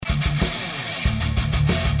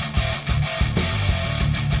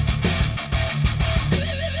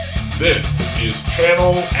This is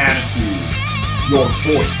Channel Attitude. Your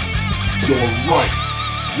voice, your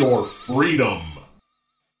right, your freedom.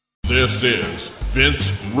 This is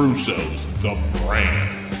Vince Russo's The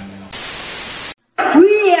Brand.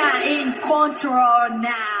 We are in control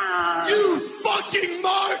now. You fucking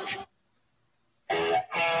mark!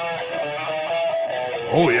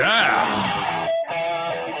 Oh, yeah.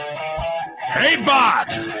 Hey, Bod!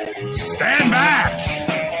 Stand back!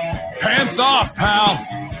 Pants off, pal!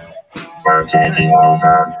 We're taking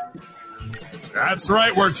over. That's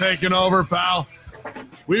right, we're taking over, pal.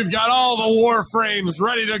 We've got all the war frames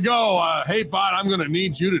ready to go. Hey, Bod, I'm going to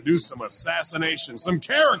need you to do some assassination, some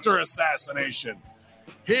character assassination.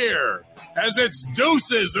 Here, as it's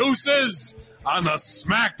Deuces Uces on the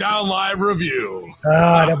Smackdown Live Review.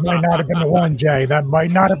 That might not have been the one, Jay. That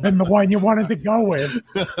might not have been the one you wanted to go with.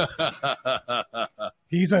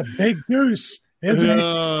 He's a big deuce, isn't he?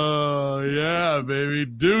 Oh, yeah, baby.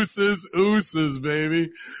 Deuces Uces,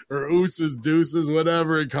 baby. Or Uces, Deuces,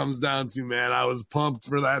 whatever it comes down to, man. I was pumped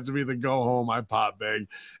for that to be the go home. I pop big.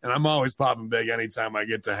 And I'm always popping big anytime I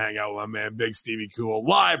get to hang out with my man, Big Stevie Cool,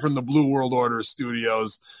 live from the Blue World Order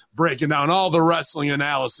studios, breaking down all the wrestling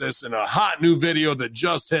analysis in a hot new video that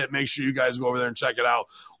just hit. Make sure you guys go over there and check it out.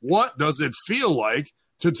 What does it feel like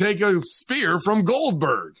to take a spear from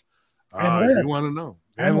Goldberg? If you want to know.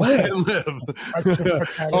 And live.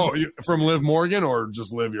 Oh, from Liv Morgan or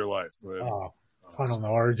just live your life? I don't know.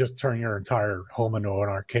 Or just turn your entire home into an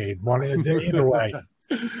arcade. Either way.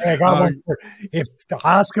 Hey, I got one if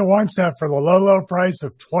Asuka wants that for the low price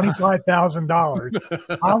of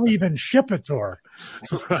 $25,000, I'll even ship it to her.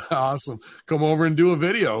 Awesome. Come over and do a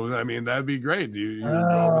video. I mean, that'd be great. You go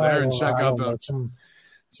over there and check out the...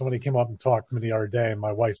 Somebody came up and talked to me the other day, and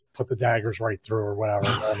my wife put the daggers right through or whatever.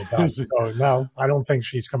 So no, I don't think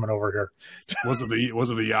she's coming over here. Was it the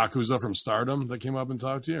Yakuza from Stardom that came up and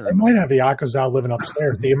talked to you? I might have the Yakuza out living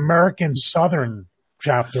upstairs. The American Southern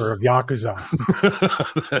chapter of Yakuza.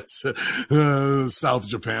 That's South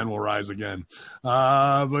Japan will rise again.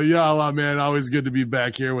 But yeah, man, always good to be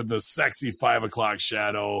back here with the sexy 5 o'clock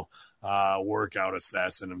shadow. Workout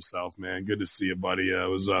assassin himself, man. Good to see you, buddy. It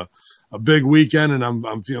was a big weekend, and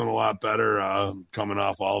I'm feeling a lot better coming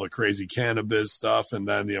off all the crazy cannabis stuff and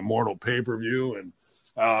then the Immortal pay-per-view. And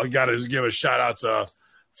I got to give a shout-out to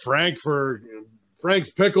Frank's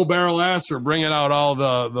Pickle Barrel Ass for bringing out all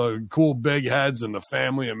the cool big heads and the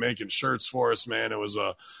family and making shirts for us, man. It was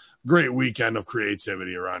a great weekend of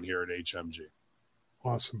creativity around here at HMG.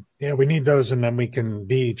 Awesome. Yeah, we need those, and then we can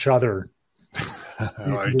be each other. You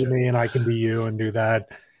can be me and I can be you and do that.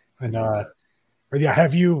 And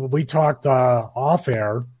we talked off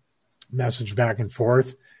air, message back and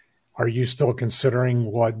forth. Are you still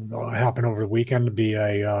considering what happened over the weekend to be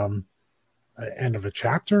a end of a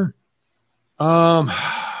chapter?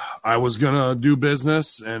 I was gonna do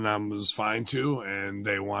business and I was fine to, and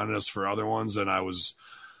they wanted us for other ones, and I was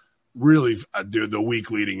really, dude, the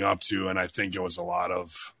week leading up to, and I think it was a lot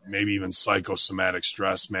of maybe even psychosomatic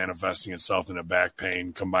stress manifesting itself in a back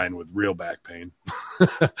pain combined with real back pain, which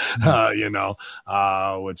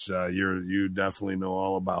you definitely know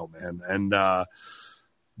all about, man. And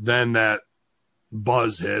then that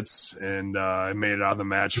buzz hits, and I made it out of the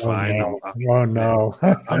match fine. No.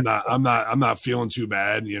 I'm not feeling too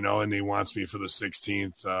bad, and he wants me for the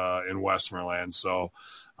 16th in Westmoreland, so.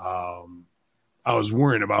 I was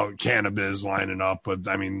worrying about cannabis lining up, but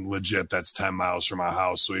I mean, legit, that's 10 miles from my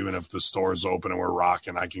house. So even if the store's open and we're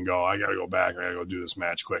rocking, I can go. I got to go back. I got to go do this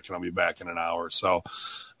match quick, and I'll be back in an hour. So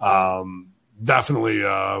definitely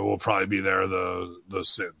we'll probably be there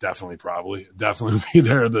definitely be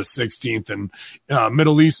there the 16th and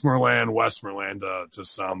Middle Eastmoreland, Westmoreland to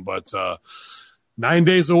some, but 9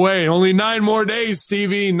 days away. Only 9 more days,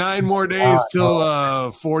 Stevie. 9 more days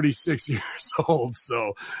till 46 years old.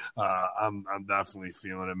 So I'm definitely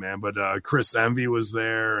feeling it, man. But Chris Envy was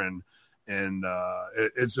there, and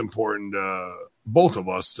it's important, both of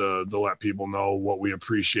us, to let people know what we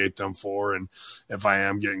appreciate them for. And if I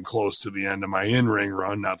am getting close to the end of my in-ring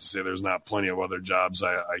run, not to say there's not plenty of other jobs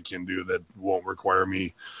I can do that won't require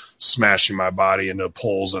me smashing my body into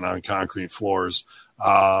poles and on concrete floors.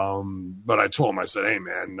 But I told him, I said, hey,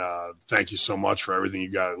 man, thank you so much for everything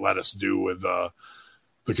you let us do with the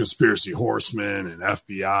Conspiracy Horsemen and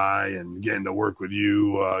FBI and getting to work with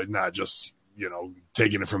you, not just,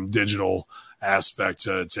 taking it from digital aspect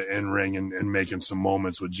to in-ring and making some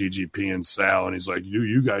moments with GGP and Sal. And he's like,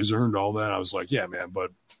 you guys earned all that. I was like, yeah, man, but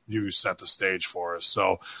you set the stage for us.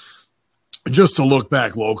 So just to look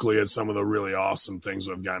back locally at some of the really awesome things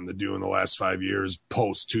I've gotten to do in the last 5 years,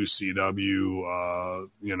 post 2CW,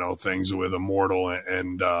 things with Immortal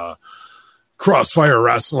and Crossfire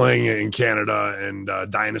Wrestling in Canada and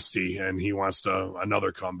Dynasty, and he wants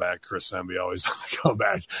another comeback. Chris Emby always on the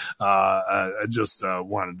comeback. I just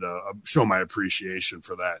wanted to show my appreciation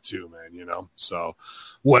for that too, man. You know, so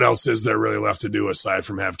what else is there really left to do aside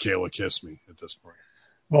from have Kayla kiss me at this point?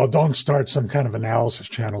 Well, don't start some kind of analysis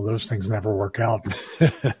channel. Those things never work out.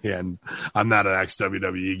 Yeah, and I'm not an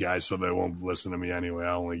ex-WWE guy, so they won't listen to me anyway.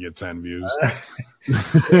 I only get 10 views.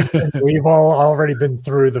 We've all already been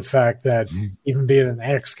through the fact that even being an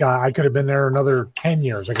ex guy, I could have been there another 10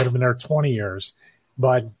 years. I could have been there 20 years.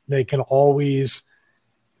 But they can always,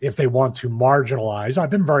 if they want to, marginalize. I've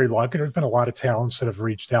been very lucky. There's been a lot of talents that have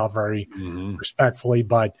reached out very respectfully,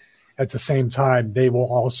 but at the same time, they will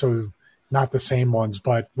also – not the same ones,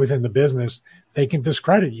 but within the business, they can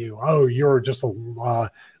discredit you. Oh, you're just a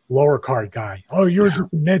lower card guy. Oh, you're just a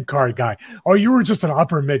mid card guy. Oh, you were just an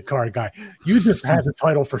upper mid card guy. You just had the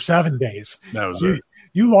title for 7 days. That was it.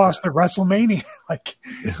 You lost at WrestleMania. Like,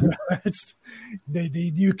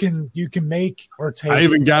 you can make or take. I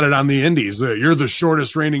even got it on the Indies. You're the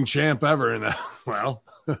shortest reigning champ ever. And well,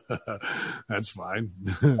 that's fine.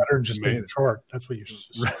 Better than just being short. That's what you should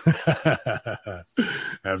say.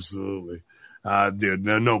 Absolutely. Dude,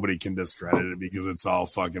 nobody can discredit it because it's all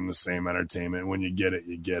fucking the same entertainment. When you get it,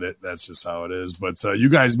 you get it. That's just how it is. But you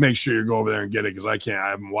guys make sure you go over there and get it because I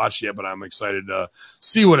haven't watched it yet, but I'm excited to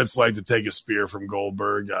see what it's like to take a spear from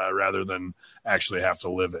Goldberg rather than actually have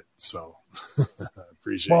to live it. So I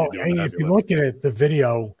appreciate you doing that. If you look at it, the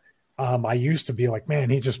video, I used to be like,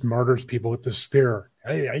 man, he just murders people with the spear,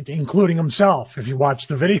 including himself. If you watch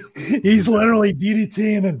the video, he's literally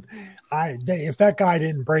DDTing. And if that guy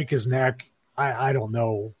didn't break his neck, I don't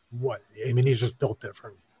know what. I mean, he's just built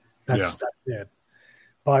different. That's it.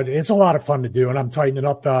 But it's a lot of fun to do, and I'm tightening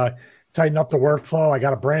up the workflow. I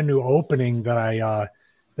got a brand new opening that I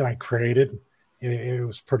created. It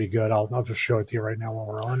was pretty good. I'll just show it to you right now while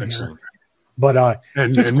we're on here. But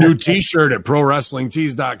and a new T-shirt at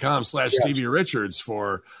ProWrestlingTees.com/Stevie Richards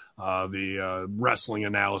for the wrestling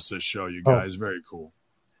analysis show. You guys, very cool.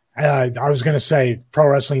 I was going to say Pro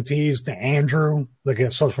Wrestling Tees. Andrew, like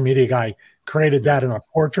a social media guy, created that in a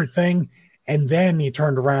portrait thing, and then he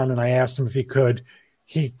turned around and I asked him if he could.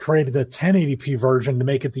 He created a 1080p version to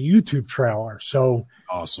make it the YouTube trailer. So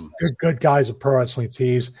awesome, good guys at Pro Wrestling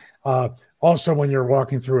Tees. Also, when you're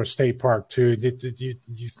walking through a state park, too, you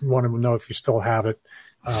want to know if you still have it.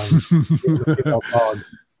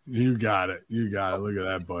 You got it. Look at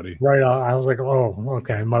that, buddy. Right. I was like, oh,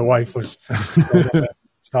 okay. My wife was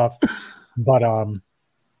stuff. But what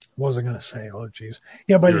was I going to say? Oh, geez.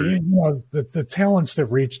 Yeah, but the talents that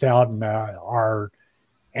reached out and are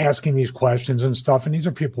asking these questions and stuff, and these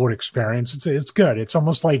are people with experience. It's good. It's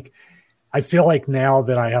almost like I feel like now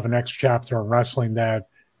that I have an next chapter in wrestling that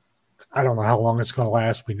I don't know how long it's going to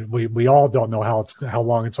last. We all don't know how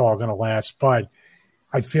long it's all going to last, but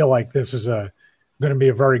I feel like this is going to be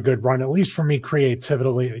a very good run, at least for me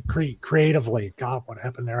creatively. God, what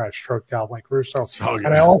happened there? I stroked out like Russo.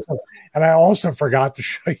 And I also forgot to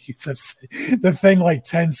show you the thing like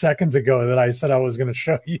 10 seconds ago that I said I was going to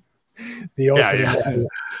show you the opening.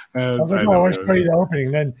 I was like, I want to show you the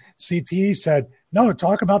opening. Then CTE said, no,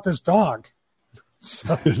 talk about this dog.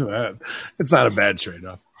 So, it's not a bad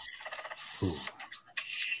trade-off. Ooh.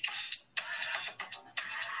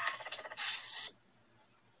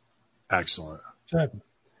 Excellent.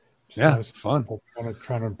 Yeah, fun.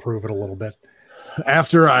 Trying to improve it a little bit.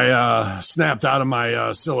 After I snapped out of my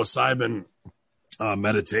psilocybin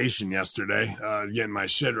meditation yesterday, getting my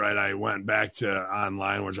shit right, I went back to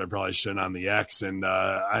online, which I probably shouldn't on the X, and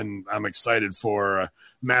I'm excited for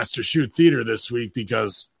Master Shoot Theater this week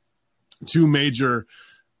because two major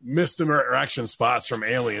misdirection spots from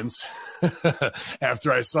aliens.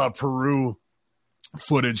 After I saw Peru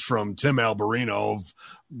footage from Tim Alberino of,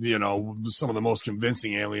 some of the most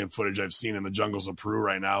convincing alien footage I've seen in the jungles of Peru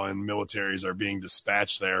right now, and militaries are being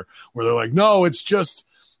dispatched there where they're like, no, it's just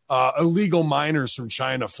illegal miners from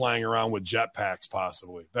China flying around with jetpacks,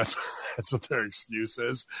 possibly. That's what their excuse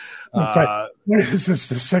is. What is this,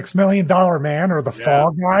 the $6 million man or the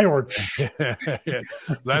fall guy? Or yeah.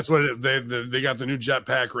 That's what they got, the new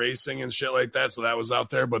jetpack racing and shit like that. So that was out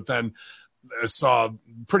there. But then I saw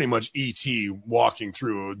pretty much E.T. walking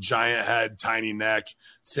through, a giant head, tiny neck,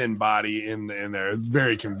 thin body in there.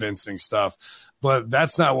 Very convincing stuff. But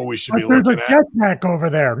that's not what we should be looking at. There's a jetpack over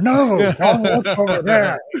there. No, don't look over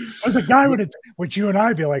there. There's a guy with you and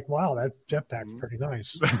I'd be like, wow, that jetpack's pretty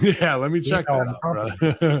nice. Yeah, let me check that out,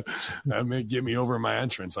 brother. That may get me over my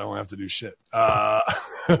entrance. I won't have to do shit. But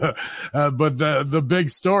the big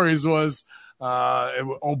stories was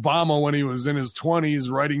Obama, when he was in his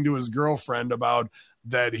 20s, writing to his girlfriend about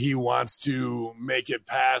that he wants to make it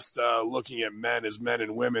past looking at men as men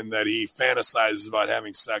and women, that he fantasizes about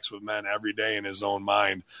having sex with men every day in his own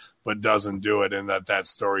mind, but doesn't do it, and that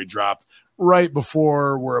story dropped right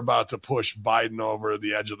before we're about to push Biden over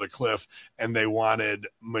the edge of the cliff, and they wanted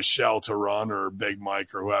Michelle to run, or Big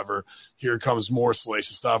Mike, or whoever. Here comes more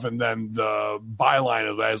salacious stuff, and then the byline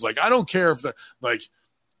of that is like, I don't care if they're like,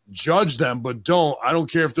 judge them, but I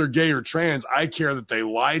don't care if they're gay or trans. I care that they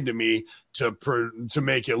lied to me to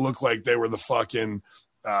make it look like they were the fucking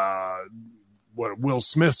Will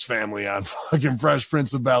Smith's family on fucking Fresh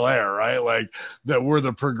Prince of Bel-Air, right? Like that we're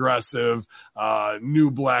the progressive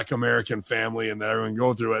new Black American family, and that everyone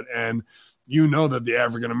go through it. And you know that the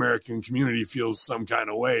African American community feels some kind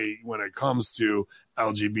of way when it comes to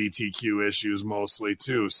LGBTQ issues, mostly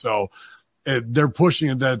too. So they're pushing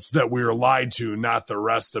it that we were lied to, not the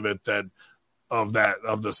rest of it, of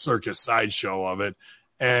the circus sideshow of it.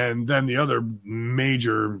 And then the other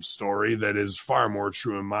major story that is far more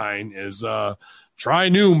true in mine is try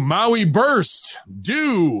new Maui burst,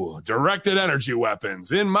 directed energy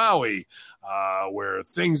weapons in Maui, where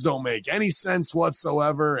things don't make any sense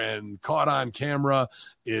whatsoever, and caught on camera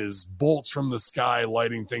is bolts from the sky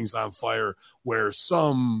lighting things on fire, where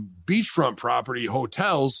some beachfront property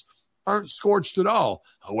hotels aren't scorched at all.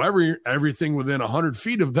 However, everything within 100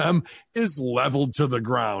 feet of them is leveled to the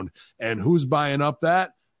ground. And who's buying up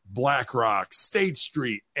that? BlackRock, State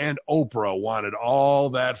Street, and Oprah wanted all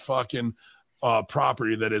that fucking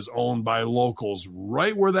property that is owned by locals,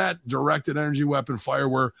 right where that directed energy weapon fire,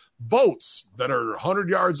 where boats that are 100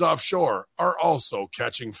 yards offshore are also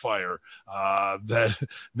catching fire. That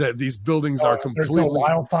these buildings are completely... There's no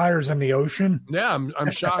wildfires in the ocean? Yeah,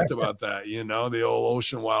 I'm shocked about that, the old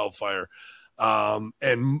ocean wildfire.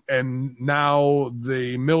 And now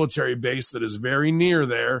the military base that is very near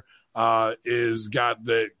there is got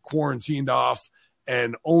the quarantined off,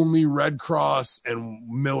 and only Red Cross and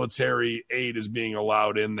military aid is being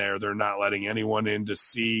allowed in there. They're not letting anyone in to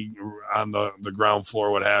see on the ground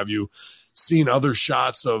floor, what have you. Seen other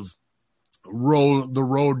shots of the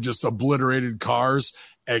road, just obliterated cars,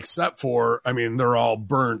 except for, they're all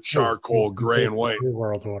burnt charcoal, gray and white. Blue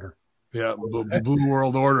World Order. Yeah, the Blue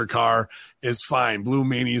World Order car is fine. Blue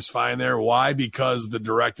Meanie's fine there. Why? Because the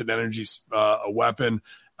directed energy weapon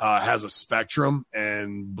has a spectrum,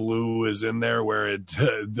 and blue is in there where it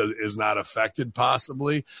is not affected,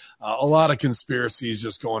 possibly. A lot of conspiracies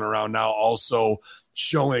just going around now, also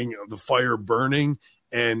showing the fire burning,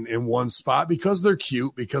 and in one spot, because they're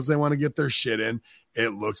cute, because they want to get their shit in, it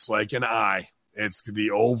looks like an eye. It's the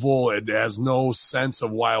oval. It has no sense of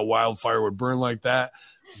why a wildfire would burn like that.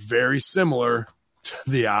 Very similar to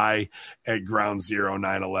the eye at Ground Zero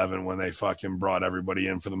 9/11, when they fucking brought everybody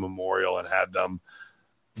in for the memorial and had them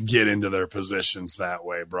get into their positions that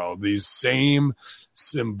way, bro. These same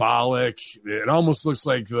symbolic, it almost looks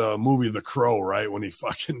like the movie The Crow, right? When he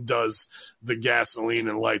fucking does the gasoline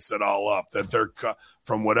and lights it all up, that they're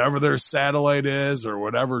from whatever their satellite is, or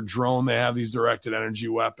whatever drone they have, these directed energy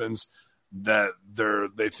weapons, that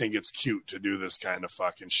they think it's cute to do this kind of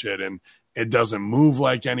fucking shit. And it doesn't move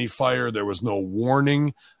like any fire. There was no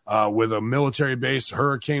warning with a military base,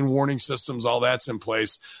 hurricane warning systems, all that's in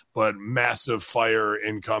place, but massive fire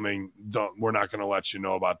incoming. We're not going to let you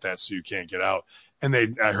know about that, so you can't get out. And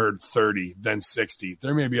I heard 30, then 60.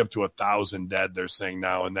 There may be up to 1,000 dead, they're saying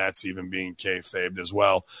now, and that's even being kayfabed as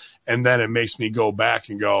well. And then it makes me go back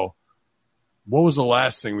and go, what was the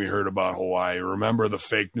last thing we heard about Hawaii? Remember the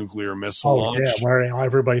fake nuclear missile launch? Yeah, where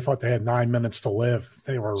everybody thought they had 9 minutes to live.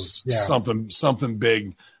 They were something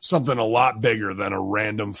big, something a lot bigger than a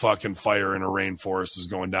random fucking fire in a rainforest is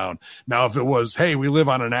going down. Now, if it was, hey, we live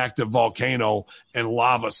on an active volcano and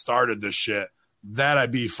lava started this shit, that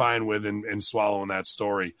I'd be fine with and swallowing that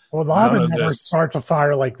story. Well, lava never starts a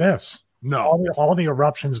fire like this. No, all the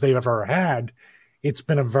eruptions they've ever had, it's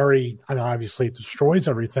been obviously it destroys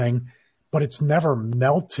everything, but it's never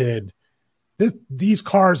melted. These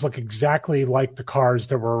cars look exactly like the cars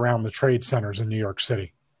that were around the trade centers in New York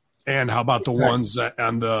City. And how about the ones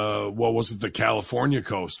on the California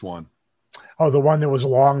coast one? Oh, the one that was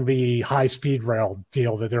along the high-speed rail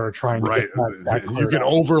deal that they were trying to get that you can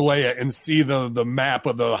overlay it and see the map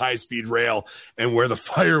of the high-speed rail and where the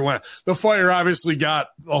fire went. The fire obviously got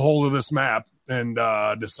a hold of this map and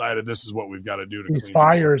decided this is what we've got to do to clean these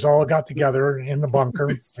fires all got together in the bunker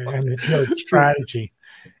and the strategy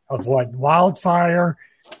of what wildfire,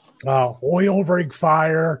 oil rig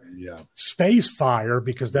fire, Yeah. space fire,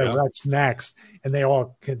 because that's next. And they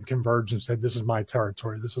all converged and said, this is my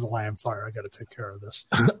territory. This is a land fire. I got to take care of this.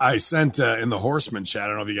 I sent in the Horseman chat, I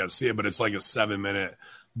don't know if you guys see it, but it's like a 7-minute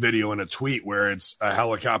video and a tweet where it's a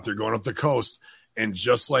helicopter going up the coast. And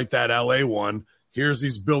just like that LA one, here's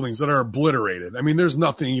these buildings that are obliterated. I mean, there's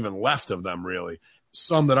nothing even left of them, really.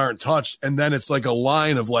 Some that aren't touched. And then it's like a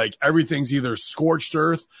line of like everything's either scorched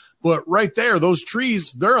earth, but right there, those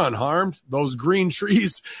trees, they're unharmed. Those green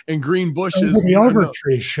trees and green bushes. Look at the over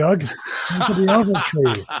tree, Shug. Look at the over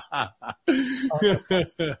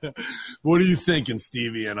tree. What are you thinking,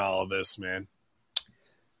 Stevie, in all of this, man?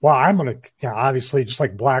 Well, I'm going to, obviously, just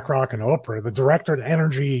like BlackRock and Oprah, the directed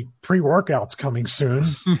energy pre-workout's coming soon.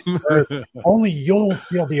 Only you'll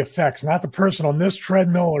feel the effects, not the person on this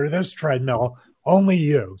treadmill or this treadmill, only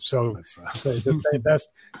you. So the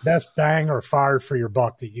best bang or fire for your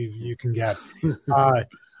buck that you can get.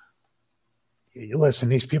 Listen,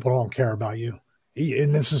 these people don't care about you.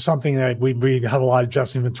 And this is something that we have a lot of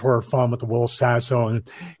Jesse Ventura fun with the Will Sasso and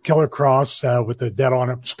Killer Cross with the dead on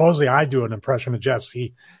it. Supposedly I do an impression of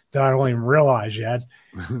Jesse that I don't even realize yet.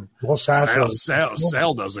 Will Sasso.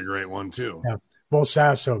 Sal does a great one too. Yeah. Will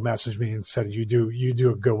Sasso messaged me and said, you do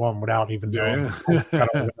a good one without even doing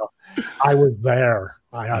it. I was there.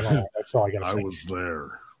 I don't know. That's all I got to say. I was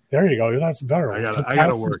there. There you go. That's better. I got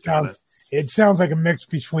to work on it. It sounds like a mix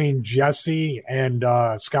between Jesse and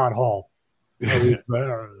Scott Hall.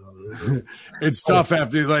 It's tough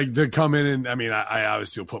after to come in and I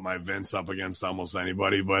obviously will put my Vince up against almost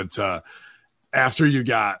anybody, but after you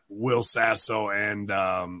got Will Sasso and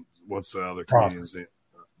what's the other comedian's name?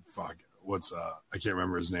 I can't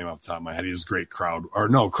remember his name off the top of my head. He has a great crowd. Or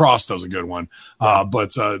no, Cross does a good one.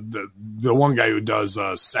 But the one guy who does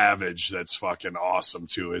Savage, that's fucking awesome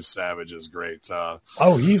too. His Savage is great.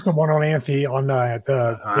 He's the one on Anthony at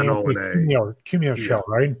the Cumio show,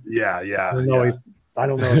 right? Yeah. I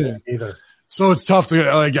don't know him either. So it's tough to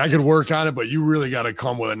I could work on it, but you really got to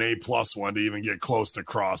come with an A+ one to even get close to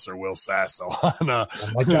Cross or Will Sasso. My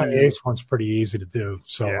guy Ace one's pretty easy to do,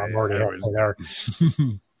 so I'm already halfway there.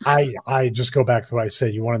 I just go back to what I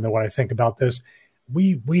said. You want to know what I think about this?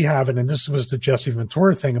 We haven't, and this was the Jesse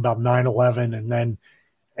Ventura thing about 9/11, and then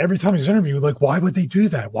every time he's interviewed, like, why would they do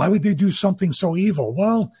that? Why would they do something so evil?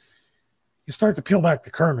 Well, you start to peel back the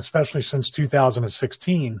curtain, especially since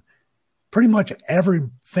 2016. Pretty much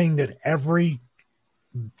everything that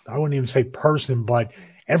I wouldn't even say person, but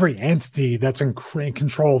every entity that's in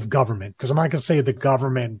control of government, because I'm not going to say the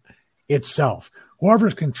government itself,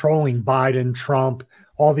 whoever's controlling Biden, Trump,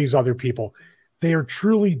 all these other people, they are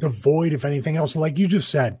truly devoid of anything else. Like you just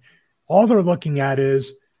said, all they're looking at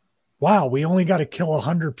is, wow, we only got to kill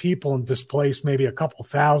 100 people and displace maybe a couple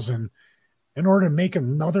thousand in order to make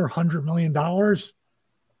another $100 million.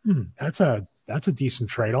 That's a decent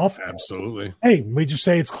trade-off. Absolutely. Hey, we just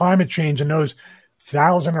say it's climate change and those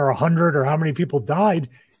 1,000 or 100 or how many people died.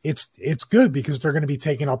 It's good because they're going to be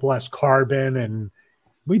taking up less carbon, and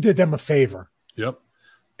we did them a favor. Yep.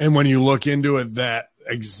 And when you look into it, that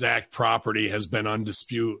exact property has been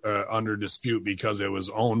under dispute because it was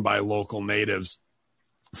owned by local natives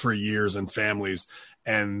for years and families,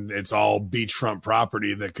 and it's all beachfront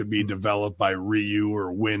property that could be developed by Ryu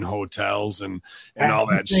or Wynn Hotels and all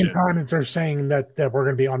that shit. At the same time, they're saying that we're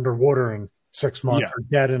going to be underwater in 6 months or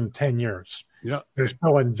dead in 10 years. Yeah. They're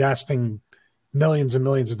still investing millions and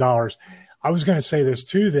millions of dollars. I was going to say this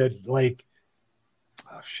too, that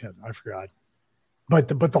I forgot. But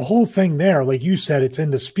the whole thing there, like you said, it's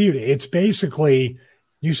in dispute. It's basically,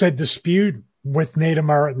 you said dispute with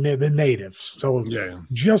the natives. So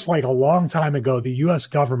just like a long time ago, the U.S.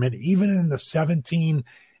 government, even in the 17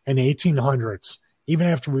 and 1800s, even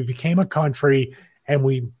after we became a country and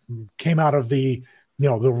we came out of the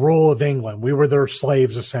rule of England, we were their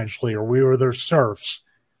slaves essentially, or we were their serfs.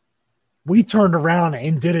 We turned around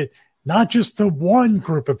and did it not just to one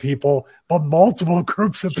group of people, but multiple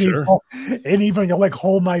groups of people. And even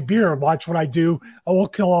hold my beer and watch what I do. Oh, we'll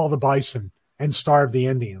kill all the bison and starve the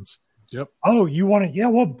Indians. Yep. Oh, you want to? Yeah.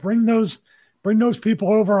 Well, bring those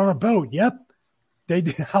people over on a boat. Yep.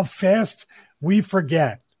 How fast we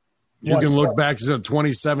forget. You can look back to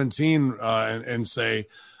 2017 and say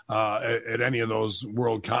at any of those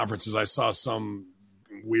world conferences, I saw some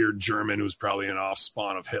weird German who's probably an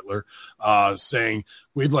offspawn of Hitler saying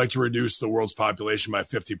we'd like to reduce the world's population by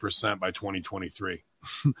 50% by 2023.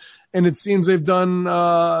 And it seems they've done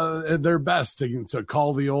their best to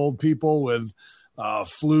call the old people with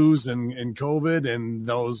flus and COVID and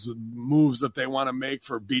those moves that they want to make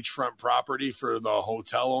for beachfront property for the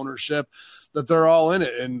hotel ownership, that they're all in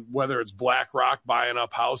it. And whether it's BlackRock buying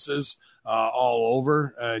up houses all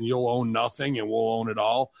over, and you'll own nothing and we'll own it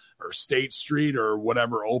all, or State Street or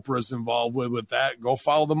whatever Oprah's involved with that. Go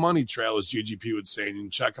follow the money trail, as GGP would say,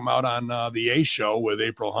 and check them out on the A Show with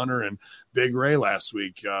April Hunter and Big Ray last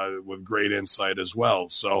week with great insight as well.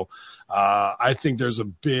 So I think there's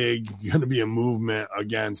going to be a movement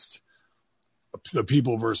against the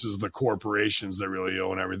people versus the corporations that really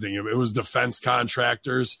own everything. It was defense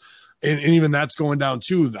contractors, and even that's going down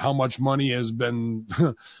too. How much money has been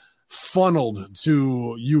funneled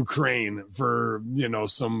to Ukraine for,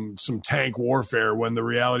 some tank warfare, when the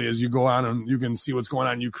reality is you go on and you can see what's going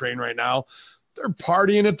on in Ukraine right now. They're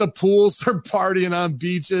partying at the pools. They're partying on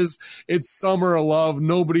beaches. It's summer of love.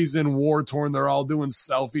 Nobody's in war torn. They're all doing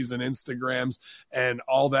selfies and Instagrams, and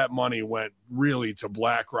all that money went really to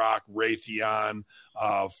BlackRock, Raytheon,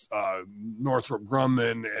 Northrop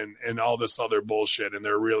Grumman, and all this other bullshit. And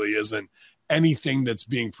there really isn't anything that's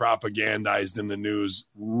being propagandized in the news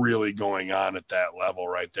really going on at that level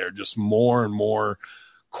right there. Just more and more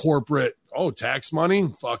corporate, tax money?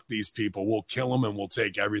 Fuck these people. We'll kill them and we'll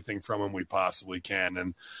take everything from them we possibly can.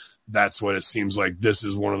 And that's what it seems like. This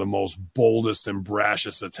is one of the most boldest and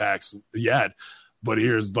brashest attacks yet. But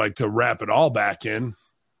here's to wrap it all back in,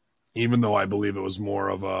 even though I believe it was more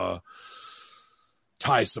of a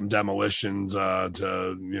tie some demolitions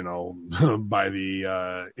to by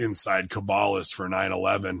the inside Kabbalist for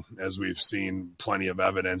 9/11, as we've seen plenty of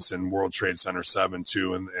evidence in World Trade Center 7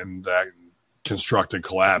 too, and that constructed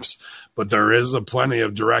collapse. But there is a plenty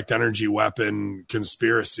of direct energy weapon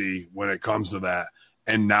conspiracy when it comes to that.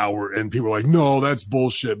 And now people are like, no, that's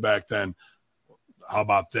bullshit back then. How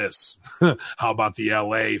about this? How about the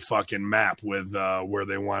LA fucking map with where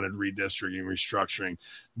they wanted redistricting, restructuring?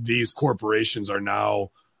 These corporations are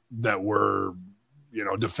now that were,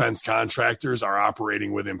 defense contractors are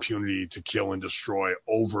operating with impunity to kill and destroy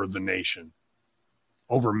over the nation,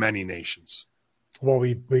 over many nations. Well,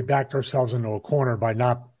 we backed ourselves into a corner by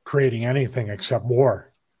not creating anything except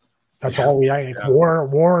war. That's all we had. Yeah.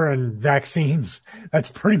 War and vaccines.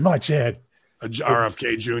 That's pretty much it.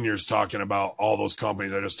 RFK Jr. is talking about all those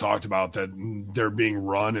companies I just talked about, that they're being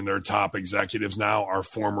run, and their top executives now are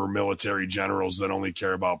former military generals that only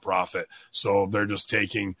care about profit. So they're just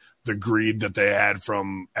taking the greed that they had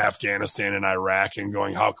from Afghanistan and Iraq and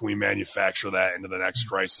going, how can we manufacture that into the next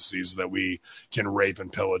crises that we can rape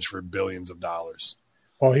and pillage for billions of dollars?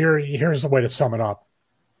 Well, here's the way to sum it up,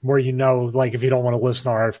 where if you don't want to listen to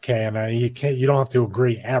RFK, and you don't have to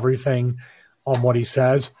agree everything on what he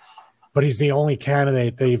says, but he's the only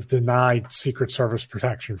candidate they've denied Secret Service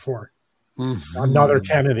protection for. Mm-hmm. Another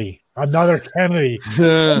Kennedy.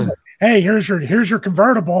 Hey, here's your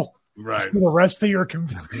convertible. Right. For the rest of your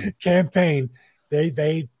campaign,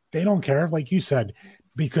 they don't care, like you said,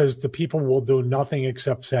 because the people will do nothing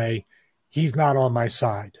except say he's not on my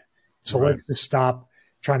side. So Let's just stop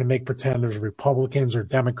trying to make pretend there's Republicans or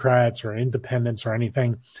Democrats or independents or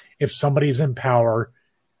anything. If somebody's in power,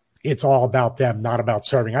 it's all about them, not about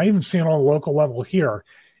serving. I even see it on a local level here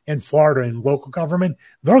in Florida in local government.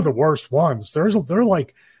 They're the worst ones. They're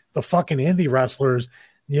like the fucking indie wrestlers,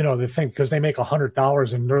 they think because they make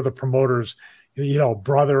 $100 and they're the promoter's,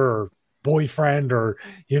 brother or boyfriend or,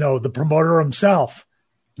 the promoter himself.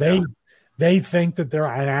 They think that they're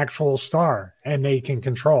an actual star and they can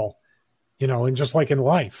control, and just like in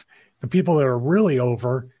life, the people that are really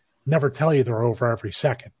over never tell you they're over every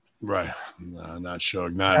second. Right. Not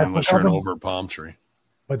sure. Not unless you're an over palm tree.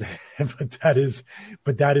 But that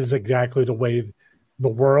is exactly the way the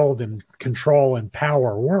world and control and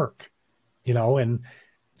power work, and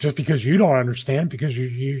just because you don't understand, because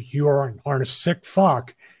you aren't a sick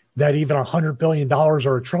fuck, that even $100 billion or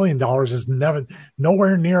 $1 trillion is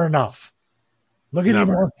nowhere near enough. Look at him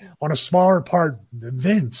on a smaller part,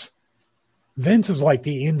 Vince. Vince is like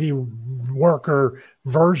the indie worker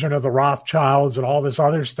version of the Rothschilds and all this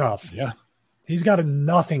other stuff. Yeah. He's got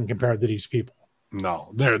nothing compared to these people.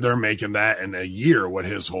 No, they're making that in a year what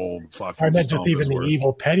his whole fucking I meant just even the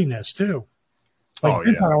evil pettiness too.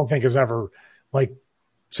 Vince, I don't think has ever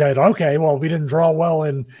said, okay, well, we didn't draw well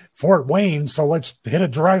in Fort Wayne, so let's hit a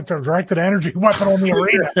directed energy weapon on the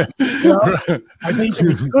arena. I think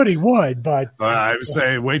if he could, he would, but I would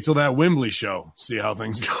say wait till that Wembley show, see how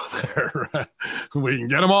things go there. We can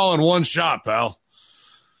get them all in one shot, pal.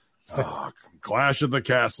 Clash at the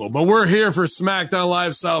Castle. But we're here for Smackdown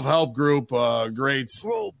Live Self-Help Group. Great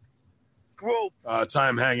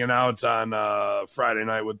time hanging out on Friday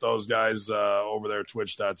night with those guys over there,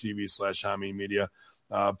 twitch.tv/Hami Media.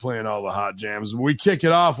 Playing all the hot jams. We kick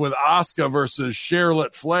it off with Asuka versus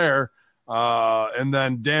Charlotte Flair, and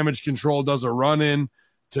then Damage Control does a run-in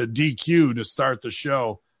to DQ to start the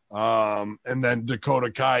show. And then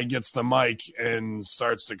Dakota Kai gets the mic and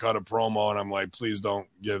starts to cut a promo, and I'm like, please don't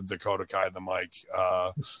give Dakota Kai the mic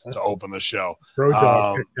to open the show. Road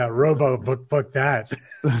Dogg picked that. Robo book that.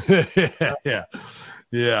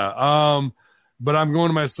 Yeah. But I'm going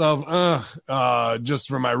to myself, just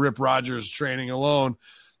for my Rip Rogers training alone,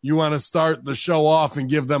 you want to start the show off and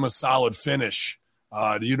give them a solid finish.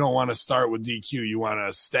 You don't want to start with DQ. You want to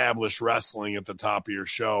establish wrestling at the top of your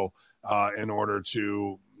show in order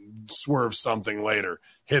to swerve something later.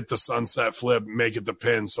 Hit the sunset flip, make it the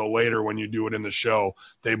pin. So later when you do it in the show,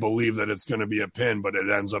 they believe that it's going to be a pin, but it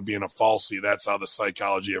ends up being a falsie. That's how the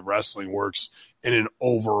psychology of wrestling works in an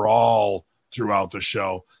overall throughout the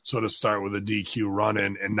show. So to start with a DQ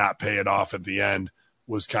run-in and not pay it off at the end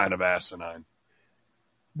was kind of asinine.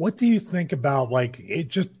 What do you think about, I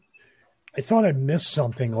thought I missed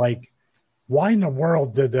something. Why in the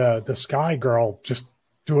world did the Sky Girl just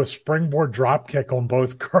do a springboard drop kick on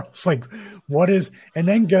both girls? And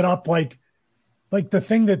then get up the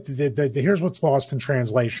thing that here's what's lost in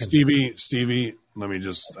translation. Stevie, let me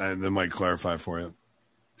just, that might clarify for you.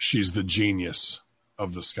 She's the genius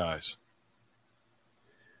of the Skies.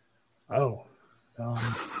 Oh,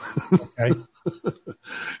 okay.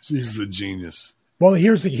 She's the genius. Well,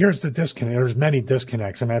 here's the disconnect. There's many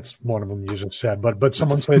disconnects, and that's one of them you just said. But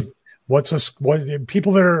someone said, what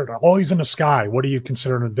people that are always in the sky? What do you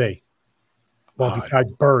consider them to be? Well,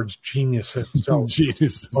 besides birds, geniuses. So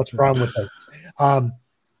geniuses. What's wrong with it?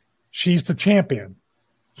 She's the champion.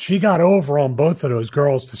 She got over on both of those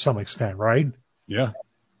girls to some extent, right? Yeah.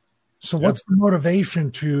 So what's the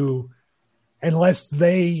motivation unless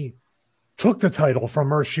they took the title from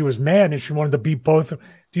her, she was mad and she wanted to beat both.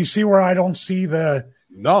 Do you see where I don't see the?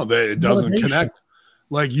 No, it doesn't connect.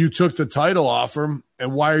 You took the title off them,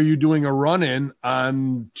 and why are you doing a run-in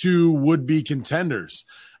on two would-be contenders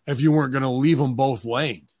if you weren't going to leave them both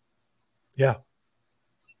laying? Yeah.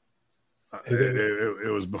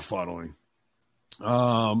 It was befuddling.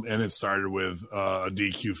 And it started with a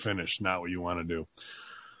DQ finish, not what you want to do.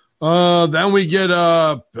 Then we get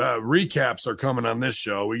recaps are coming on this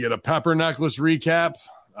show. We get a Pepper Necklace recap.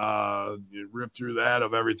 You rip through that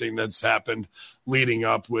of everything that's happened leading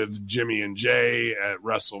up with Jimmy and Jay at at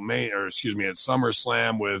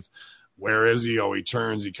SummerSlam with where is he? Oh, he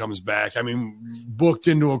turns, he comes back. I mean, booked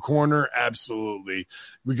into a corner, absolutely.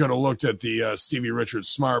 We could have looked at the Stevie Richards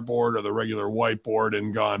smart board or the regular whiteboard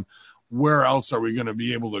and gone, where else are we going to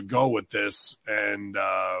be able to go with this? And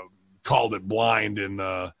called it blind in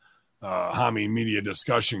the Hami Media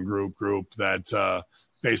discussion group that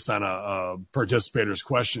based on a participator's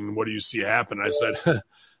question, what do you see happen? I said,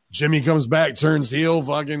 Jimmy comes back, turns heel,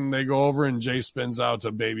 they go over, and Jay spins out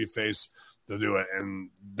to babyface to do it.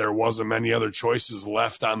 And there wasn't many other choices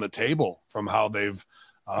left on the table from how they've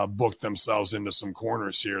booked themselves into some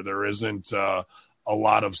corners here. There isn't a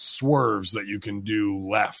lot of swerves that you can do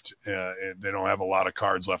left. They don't have a lot of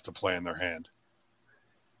cards left to play in their hand.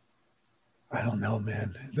 I don't know,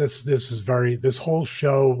 man. This whole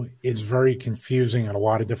show is very confusing in a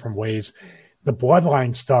lot of different ways. The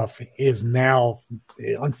Bloodline stuff is now,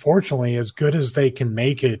 unfortunately, as good as they can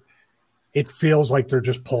make it. It feels like they're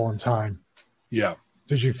just pulling time. Yeah.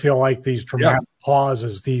 Because you feel like these dramatic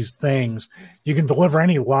pauses, these things, you can deliver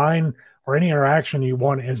any line or any interaction you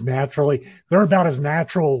want as naturally. They're about as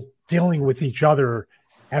natural dealing with each other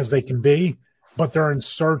as they can be. But they're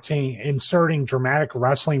inserting dramatic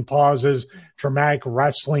wrestling pauses, dramatic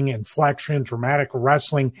wrestling inflection, dramatic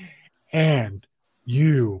wrestling, and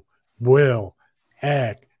you will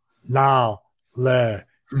acknowledge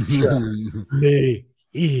me.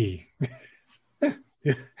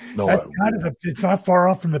 It's not far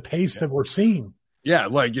off from the pace that we're seeing. Yeah,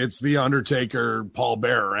 it's the Undertaker, Paul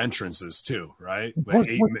Bearer entrances too, right?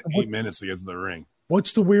 8 minutes to get to the ring.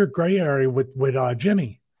 What's the weird gray area with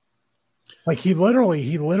Jimmy? He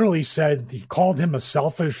literally said, he called him a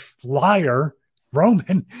selfish liar,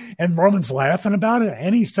 Roman, and Roman's laughing about it.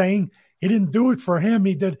 And he's saying he didn't do it for him.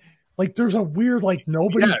 He did. There's a weird,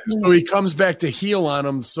 nobody. Yeah, so he comes back to heel on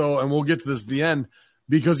him. And we'll get to this at the end,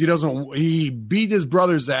 because he beat his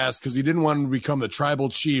brother's ass because he didn't want him to become the tribal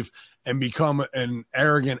chief and become an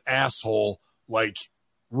arrogant asshole like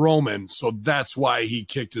Roman. So that's why he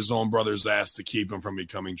kicked his own brother's ass, to keep him from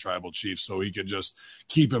becoming tribal chief, so he could just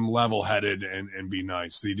keep him level-headed and be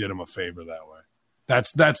nice. He did him a favor that way.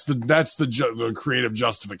 That's the creative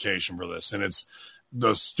justification for this, and it's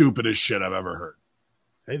the stupidest shit I've ever heard.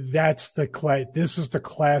 This is the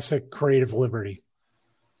classic creative liberty.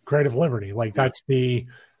 That's the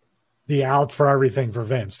out for everything for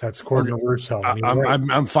Vince. That's according to Russo.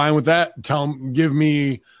 I'm fine with that. Give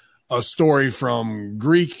me a story from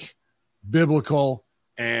Greek, biblical,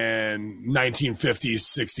 and 1950s,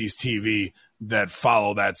 60s TV that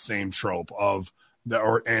follow that same trope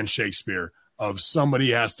and Shakespeare of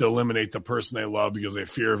somebody has to eliminate the person they love because they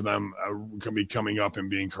fear of them can be coming up and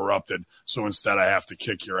being corrupted. So instead I have to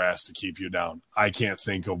kick your ass to keep you down. I can't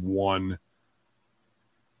think of one.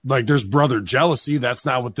 Like there's brother jealousy. That's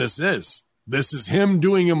not what this is. This is him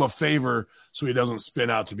doing him a favor so he doesn't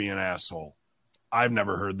spin out to be an asshole. I've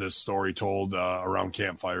never heard this story told around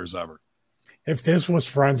campfires ever. If this was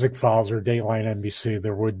Forensic Files or Dateline NBC,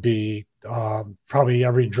 there would be probably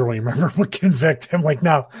every jury member would convict him. Like,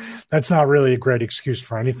 no, that's not really a great excuse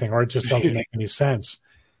for anything, or it just doesn't make any sense.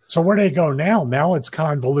 So where do they go now? Now it's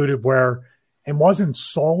convoluted where, and wasn't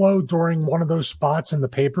Solo during one of those spots in the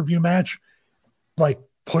pay-per-view match, like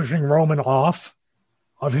pushing Roman off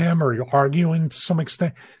of him or arguing to some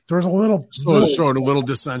extent? There was a little showed a little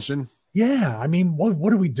dissension. Yeah. I mean,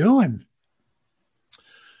 what are we doing?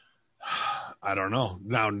 I don't know.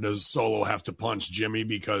 Now, does Solo have to punch Jimmy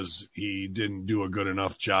because he didn't do a good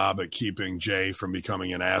enough job at keeping Jay from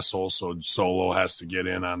becoming an asshole? So Solo has to get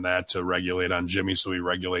in on that to regulate on Jimmy, so he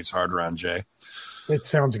regulates harder on Jay. It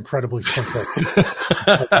sounds incredibly simple.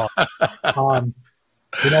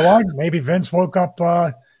 You know what? Maybe Vince woke up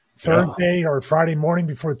Thursday or Friday morning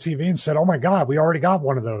before TV and said, "Oh my God, we already got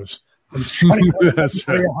one of those." That's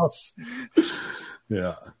right.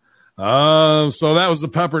 Yeah. So that was the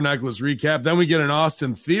Pepper Necklace recap. Then we get an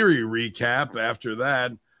Austin Theory recap after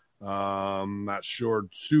that. Not sure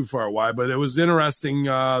too far why, but it was interesting.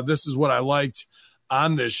 This is what I liked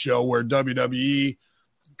on this show, where WWE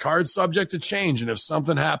card's subject to change. And if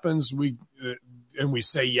something happens, we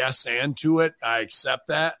say yes and to it, I accept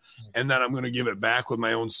that. And then I'm going to give it back with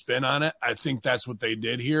my own spin on it. I think that's what they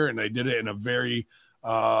did here. And they did it in a very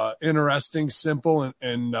interesting, simple,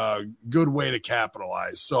 and good way to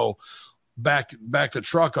capitalize. So back to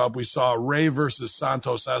Truck Up, we saw Ray versus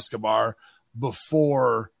Santos Escobar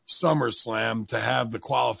before SummerSlam to have the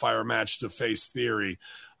qualifier match to face Theory.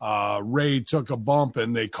 Ray took a bump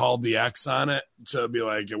and they called the X on it to be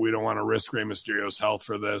like, we don't want to risk Rey Mysterio's health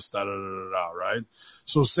for this, right?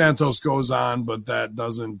 So Santos goes on, but that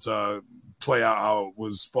doesn't play out how it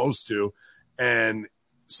was supposed to. And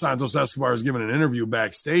Santos Escobar is giving an interview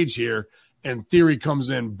backstage here, and Theory comes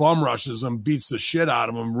in, bum rushes him, beats the shit out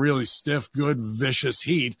of him, really stiff, good, vicious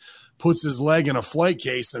heat, puts his leg in a flight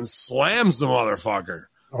case and slams the motherfucker.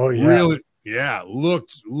 Oh, yeah. Really, yeah,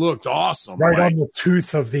 looked awesome. Right on the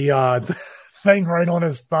tooth of the thing, right on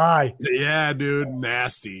his thigh. Yeah, dude,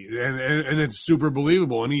 nasty. And it's super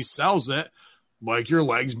believable, and he sells it like your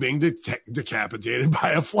leg's being decapitated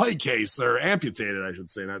by a flight case, or amputated, I should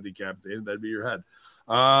say, not decapitated. That'd be your head.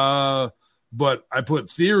 But I put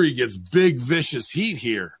Theory gets big, vicious heat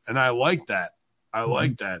here, and I like that.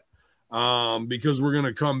 Because we're going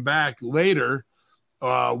to come back later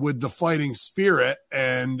with the fighting spirit,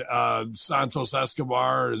 and Santos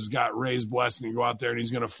Escobar has got Ray's blessing to go out there, and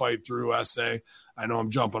he's going to fight through SA. I know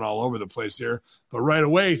I'm jumping all over the place here, but right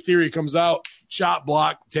away, Theory comes out, chop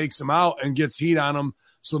block, takes him out, and gets heat on him,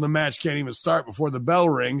 so the match can't even start before the bell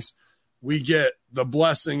rings. We get the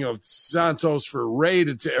blessing of Santos for Ray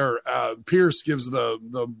Pierce gives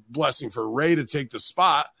the blessing for Ray to take the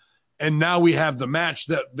spot. And now we have the match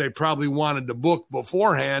that they probably wanted to book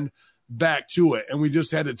beforehand back to it. And we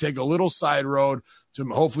just had to take a little side road to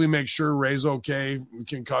hopefully make sure Ray's okay,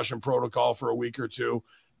 concussion protocol for a week or two.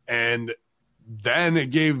 And then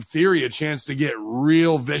it gave Theory a chance to get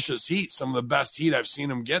real vicious heat, some of the best heat I've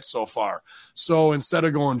seen him get so far. So instead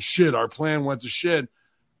of going, shit, our plan went to shit,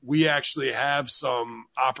 we actually have some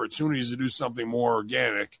opportunities to do something more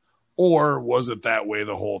organic. Or was it that way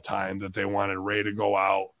the whole time, that they wanted Ray to go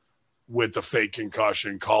out with the fake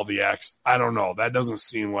concussion, call the X? I don't know. That doesn't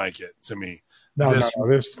seem like it to me. No.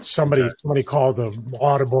 There's somebody called the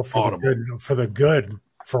audible for the good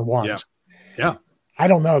for once. Yeah. I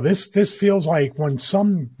don't know. This feels like when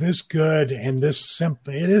some this good and this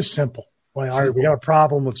simple, it is simple. Like, all right, we got a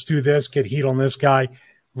problem. Let's do this. Get heat on this guy.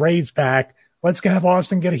 Ray's back. Let's have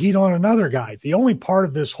Austin get a heat on another guy. The only part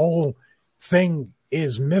of this whole thing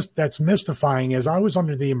that's mystifying is I was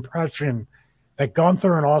under the impression that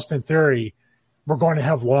Gunther and Austin Theory were going to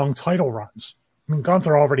have long title runs. I mean,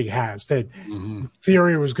 Gunther already has. That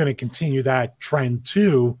Theory was going to continue that trend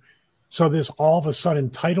too. So this all of a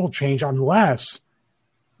sudden title change, unless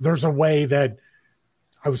there's a way that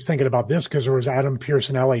I was thinking about this because there was Adam Pearce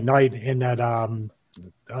and LA Knight in that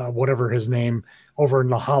whatever his name over in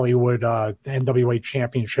the Hollywood NWA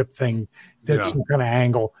championship thing, did some kind of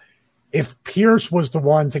angle. If Pierce was the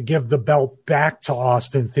one to give the belt back to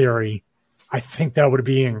Austin Theory, I think that would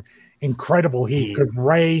be incredible heat. Because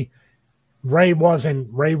Ray Ray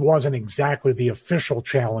wasn't exactly the official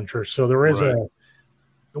challenger, so there is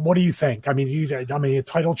what do you think? I mean, a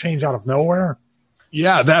title change out of nowhere?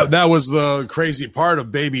 Yeah, that was the crazy part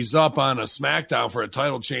of Baby's Up on a SmackDown for a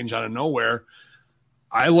title change out of nowhere.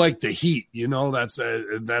 I like the heat,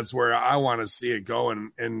 that's where I want to see it go.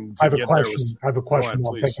 And I have a question.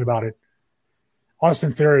 While I'm thinking about it.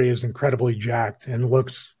 Austin Theory is incredibly jacked and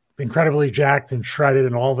looks incredibly jacked and shredded,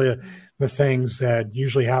 and all the things that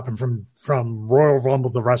usually happen from Royal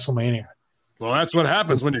Rumble to WrestleMania. Well, that's what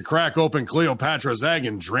happens when you crack open Cleopatra's egg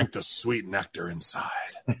and drink the sweet nectar inside.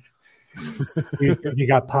 You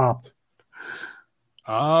got popped.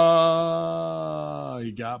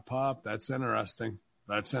 You got popped. That's interesting.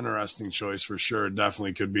 That's an interesting choice for sure.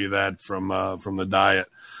 Definitely could be that from the diet.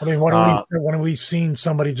 I mean, when have we seen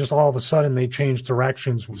somebody just all of a sudden they change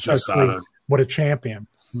directions? What a champion.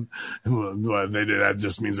 Well, they did. That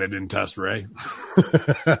just means they didn't test Ray.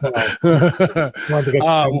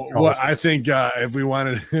 I think if we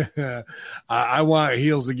wanted, I want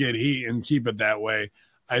heels to get heat and keep it that way.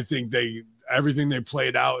 I think everything they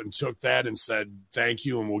played out and took that and said thank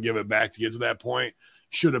you and we'll give it back to get to that point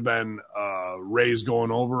should have been Ray's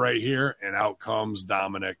going over right here, and out comes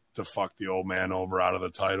Dominic to fuck the old man over out of the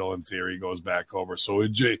title, and Theory goes back over. So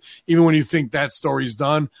even when you think that story's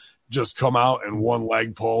done, just come out and one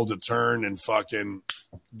leg pull to turn and fucking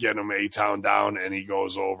get him A-Town down, and he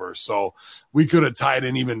goes over. So we could have tied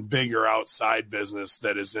an even bigger outside business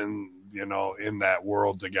that is in that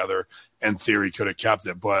world together, and Theory could have kept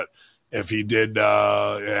it. But if he did,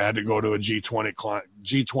 had to go to a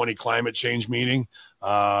G20 climate change meeting,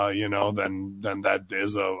 then that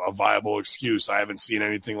is a viable excuse. I haven't seen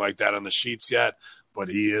anything like that on the sheets yet, but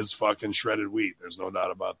he is fucking shredded wheat. There's no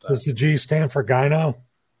doubt about that. Does the G stand for gyno?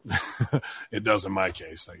 It does in my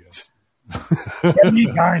case, I guess. Get me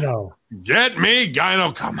gyno. Get me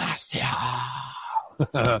gyno. Come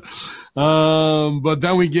on, but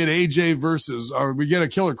then we get AJ we get a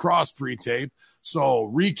Killer Cross pre-tape.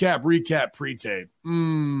 So recap pre-tape.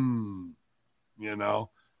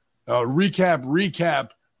 Recap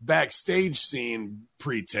backstage scene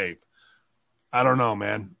pre-tape. I don't know,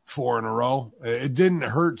 man. 4 in a row. It didn't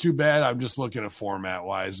hurt too bad. I'm just looking at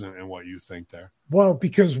format-wise and what you think there. Well,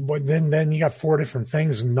 because then you got 4 different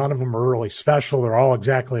things, and none of them are really special. They're all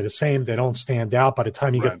exactly the same. They don't stand out. By the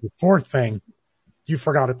time you get to the 4th thing, you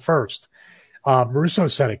forgot it first. Russo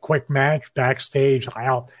said a quick match, backstage,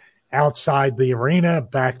 outside the arena,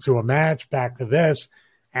 back to a match, back to this,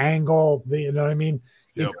 angle. You know what I mean?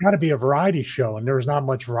 Yep. It's got to be a variety show, and there's not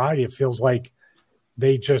much variety. It feels like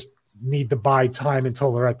they just need to buy time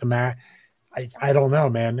until they're at the mat. I don't know,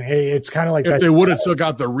 man. It's kind of like if they would have took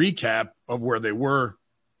out the recap of where they were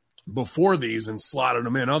before these and slotted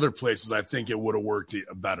them in other places, I think it would have worked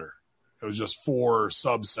better. It was just 4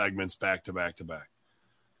 sub segments back to back to back.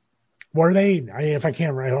 Were they? If I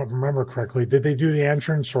can't remember correctly, did they do the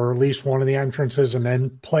entrance or at least one of the entrances and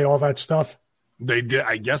then play all that stuff? They did.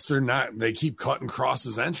 I guess they're not. They keep cutting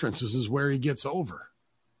Cross's entrance. This is where he gets over.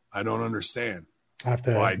 I don't understand. I have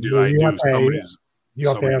to. Well, I do. You have to ask him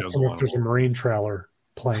if there's a Marine trailer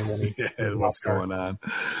playing when he. Yeah, what's going on?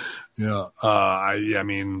 Yeah. I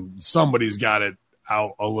mean, somebody's got it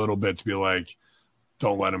out a little bit to be like,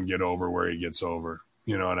 don't let him get over where he gets over.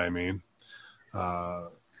 You know what I mean?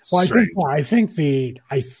 Well, I think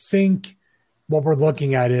what we're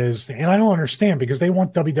looking at is, and I don't understand because they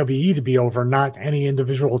want WWE to be over, not any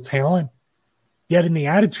individual talent. Yet in the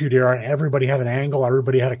Attitude Era, everybody had an angle,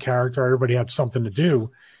 everybody had a character, everybody had something to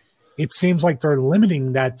do. It seems like they're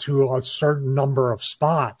limiting that to a certain number of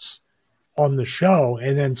spots on the show.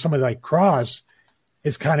 And then somebody like Cross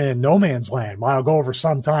is kind of in no man's land. Well, I'll go over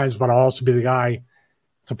sometimes, but I'll also be the guy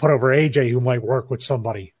to put over AJ who might work with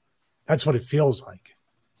somebody. That's what it feels like.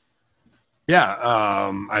 Yeah,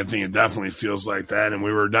 I think it definitely feels like that. And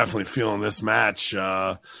we were definitely feeling this match.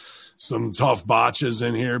 Some tough botches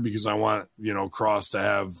in here because I want, Cross to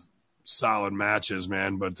have solid matches,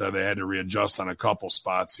 man. But they had to readjust on a couple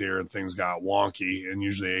spots here and things got wonky. And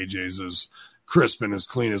usually AJ's as crisp and as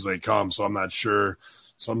clean as they come. So I'm not sure.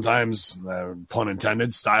 Sometimes, pun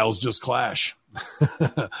intended, styles just clash.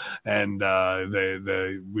 And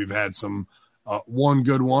we've had some one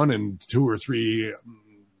good one and 2 or 3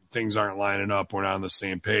 things aren't lining up. We're not on the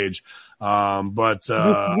same page. But this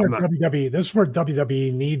is where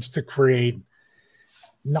WWE needs to create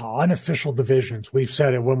unofficial divisions. We've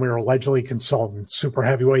said it when we were allegedly consultants, super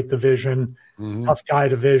heavyweight division, tough guy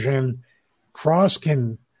division. Cross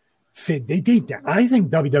can fit. I think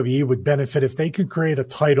WWE would benefit if they could create a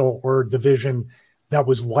title or a division that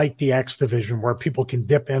was like the X division where people can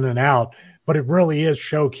dip in and out, but it really is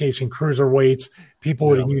showcasing cruiserweights, people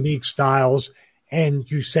with unique styles, and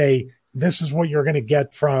you say, this is what you're going to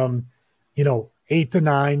get from, 8 to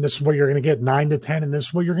 9. This is what you're going to get 9 to 10, and this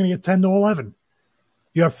is what you're going to get 10 to 11.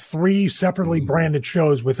 You have 3 separately branded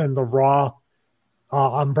shows within the Raw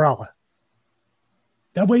umbrella.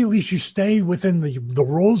 That way, at least you stay within the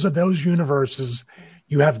rules of those universes.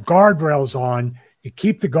 You have guardrails on. You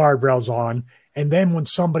keep the guardrails on. And then when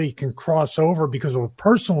somebody can cross over because of a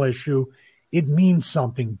personal issue, it means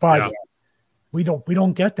something. But we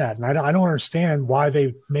don't get that. And I don't understand why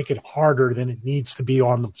they make it harder than it needs to be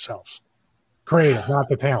on themselves. Creative, not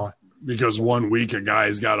the talent. Because 1 week a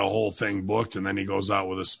guy's got a whole thing booked, and then he goes out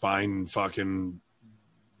with a spine fucking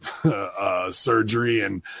surgery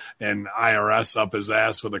and IRS up his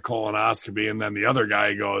ass with a colonoscopy, and then the other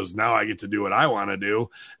guy goes, now I get to do what I want to do,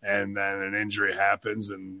 and then an injury happens,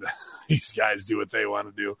 and these guys do what they want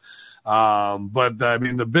to do. But I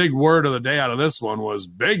mean, the big word of the day out of this one was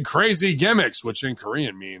big crazy gimmicks, which in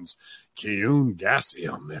Korean means Kyun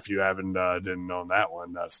Gasium. If you didn't know that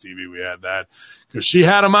one, Stevie, we had that because she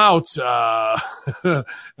had him out,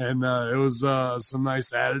 and it was some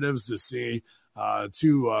nice additives to see.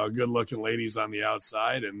 2 good-looking ladies on the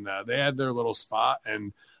outside, and they had their little spot,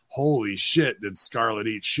 and holy shit, did Scarlett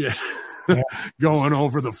eat shit going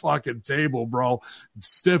over the fucking table, bro.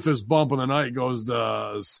 Stiffest bump of the night goes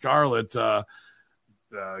to Scarlett. Kyun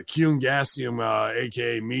Gasium,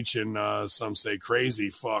 a.k.a. Michin, some say crazy,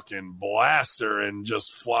 fucking blaster and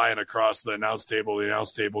just flying across the announce table. The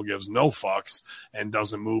announce table gives no fucks and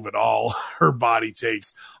doesn't move at all. Her body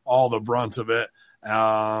takes all the brunt of it.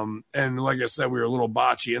 And like I said, we were a little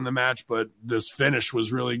botchy in the match, but this finish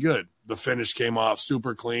was really good. The finish came off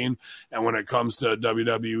super clean. And when it comes to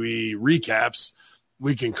WWE recaps,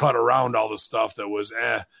 we can cut around all the stuff that was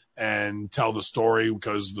and tell the story,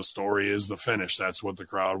 because the story is the finish. That's what the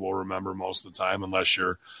crowd will remember most of the time, unless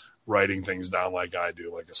you're writing things down like I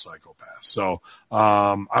do, like a psychopath. So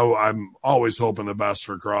I'm always hoping the best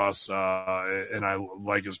for Cross, and I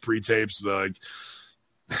like his pre-tapes. Let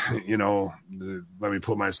me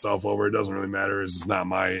put myself over. It doesn't really matter. It's not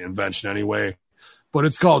my invention anyway. But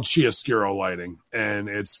it's called chiaroscuro lighting, and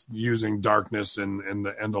it's using darkness and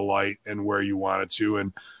the light and where you want it to.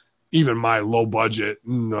 And even my low budget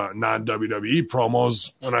non-WWE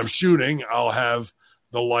promos, when I'm shooting, I'll have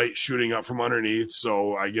the light shooting up from underneath,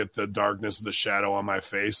 so I get the darkness of the shadow on my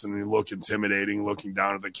face, and they look intimidating, looking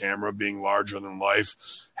down at the camera, being larger than life,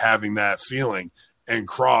 having that feeling. And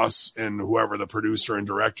Cross, and whoever the producer and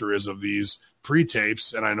director is of these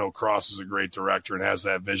pre-tapes, and I know Cross is a great director and has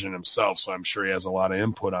that vision himself, so I'm sure he has a lot of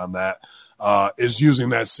input on that, is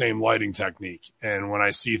using that same lighting technique. And when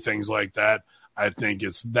I see things like that, I think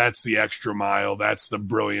that's the extra mile, that's the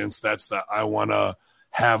brilliance, I want to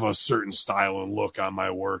have a certain style and look on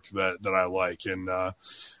my work that I like. And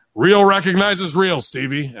real recognizes real,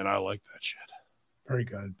 Stevie, and I like that shit. Very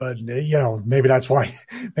good. But, maybe that's why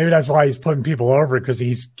he's putting people over, because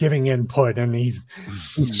he's giving input, and he's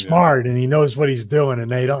smart, and he knows what he's doing, and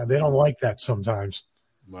they don't like that sometimes.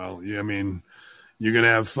 Well, yeah, I mean, you can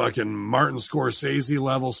have fucking Martin Scorsese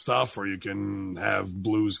level stuff, or you can have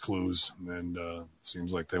Blues Clues, and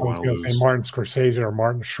seems like they want to lose. Martin Scorsese or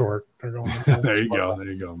Martin Short. There you go.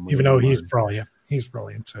 Even though he's brilliant. He's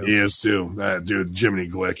brilliant, too. He is, too. That dude, Jiminy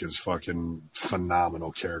Glick, is fucking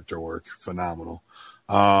phenomenal character work. Phenomenal.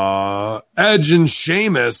 Edge and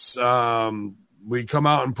Sheamus, we come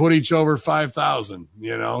out and put each over 5,000,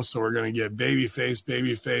 so we're going to get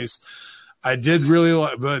babyface. I did really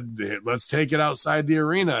like, but let's take it outside the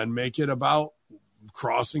arena and make it about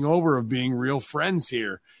crossing over, of being real friends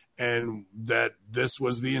here. And that this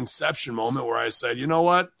was the inception moment where I said, you know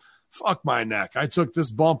what? Fuck my neck. I took this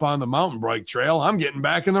bump on the mountain bike trail. I'm getting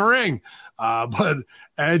back in the ring. But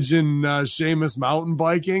Edge and Sheamus mountain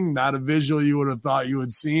biking, not a visual you would have thought you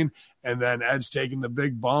had seen. And then Edge taking the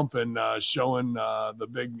big bump and showing the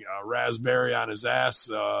big raspberry on his ass,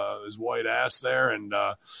 his white ass there,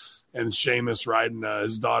 and Sheamus riding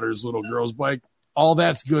his daughter's little girl's bike. All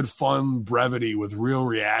that's good fun, brevity with real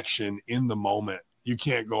reaction in the moment. You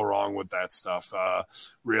can't go wrong with that stuff,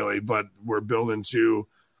 really. But we're building to,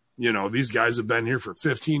 these guys have been here for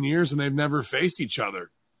 15 years and they've never faced each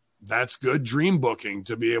other. That's good dream booking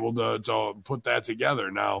to be able to put that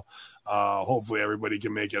together. Now, hopefully everybody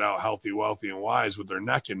can make it out healthy, wealthy, and wise with their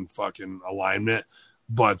neck in fucking alignment.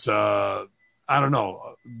 But I don't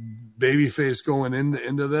know. Babyface going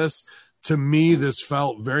into this, to me, this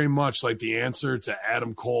felt very much like the answer to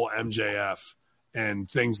Adam Cole MJF, and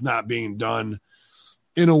things not being done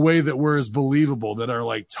in a way that were as believable, that are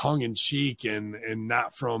like tongue in cheek and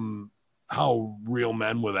not from how real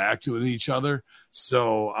men would act with each other.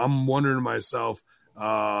 So I'm wondering to myself,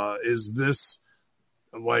 is this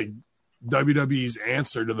like WWE's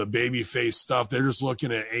answer to the babyface stuff. They're just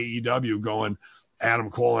looking at AEW going,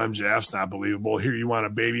 Adam Cole, MJF's not believable. Here, you want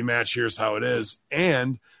a baby match? Here's how it is.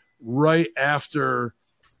 And right after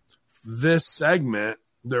this segment,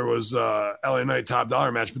 there was a LA Knight top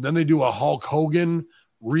dollar match, but then they do a Hulk Hogan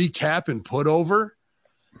recap and put over.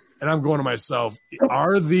 And I'm going to myself,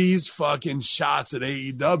 are these fucking shots at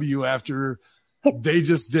AEW after they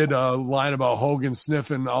just did a line about Hogan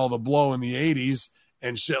sniffing all the blow in the 80s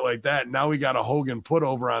and shit like that? Now we got a Hogan put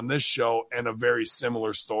over on this show and a very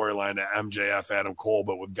similar storyline to MJF, Adam Cole,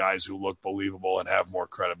 but with guys who look believable and have more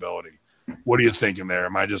credibility. What are you thinking there?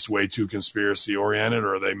 Am I just way too conspiracy oriented,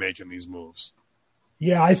 or are they making these moves?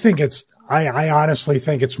 Yeah, I think I honestly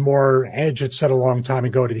think it's more Edge had said a long time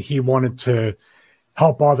ago that he wanted to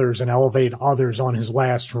help others and elevate others on his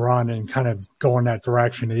last run and kind of go in that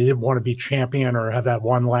direction. He didn't want to be champion or have that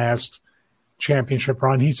one last championship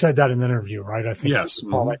run. He said that in an interview, right? I think. Yes.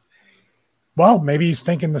 Well, maybe he's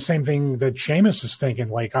thinking the same thing that Sheamus is thinking.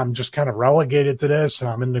 Like, I'm just kind of relegated to this.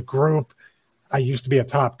 I'm in the group. I used to be a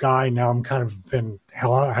top guy. Now I'm kind of been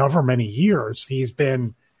however many years he's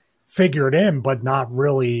been figured in, but not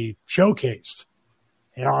really showcased.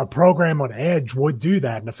 You know, a program with Edge would do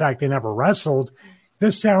that. And the fact they never wrestled,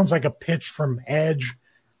 this sounds like a pitch from Edge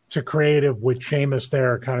to creative with Sheamus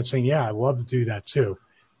there kind of saying, yeah, I'd love to do that too.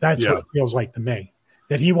 That's what it feels like to me,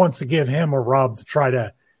 that he wants to give him a rub to try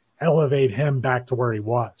to elevate him back to where he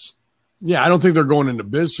was. Yeah, I don't think they're going into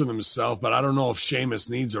biz for themselves, but I don't know if Sheamus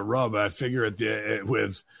needs a rub. I figure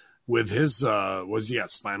with his was he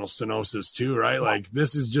got spinal stenosis too, right? Like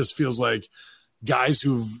this is just feels like guys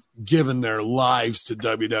who've given their lives to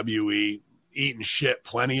WWE, eaten shit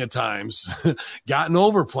plenty of times, gotten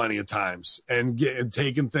over plenty of times, and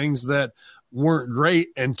taken things that weren't great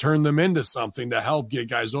and turned them into something to help get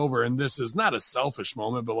guys over. And this is not a selfish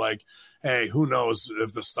moment, but like, hey, who knows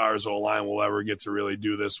if the stars will align, we'll ever get to really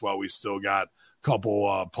do this while we still got a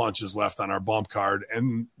couple punches left on our bump card.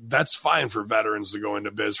 And that's fine for veterans to go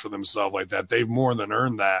into biz for themselves like that. They've more than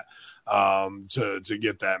earned that to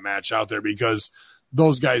get that match out there, because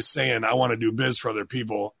those guys saying, I want to do biz for other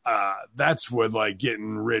people, that's with like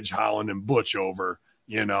getting Ridge Holland and Butch over,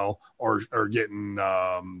 you know, or getting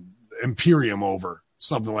Imperium over,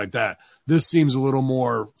 something like that. This seems a little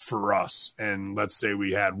more for us. And let's say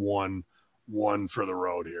we had one for the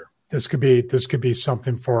road here. This could be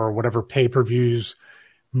something for whatever pay-per-views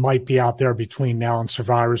might be out there between now and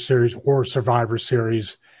Survivor Series or Survivor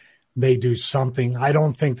Series. They do something. I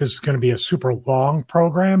don't think this is going to be a super long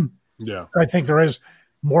program. Yeah. I think there is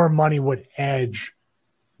more money with Edge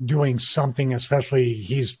doing something, especially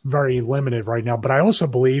he's very limited right now. But I also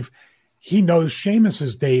believe he knows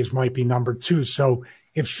Sheamus's days might be numbered too. So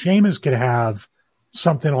if Sheamus could have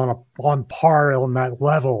something on par on that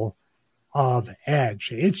level of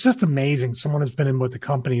Edge, it's just amazing. Someone has been in with the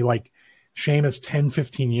company like Sheamus 10,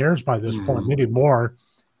 15 years by this point, maybe more.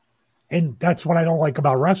 And that's what I don't like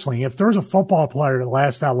about wrestling. If there's a football player that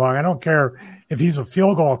lasts that long, I don't care if he's a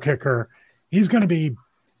field goal kicker, he's going to be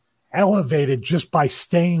elevated just by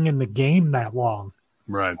staying in the game that long.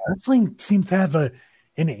 Right. Wrestling seems to have an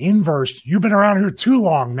inverse. You've been around here too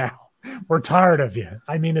long now. We're tired of you.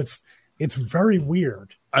 I mean, it's very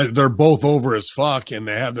weird. They're both over as fuck, and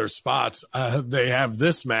they have their spots. They have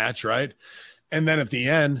this match, right? And then at the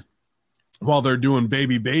end, while they're doing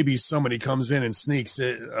baby, somebody comes in and sneaks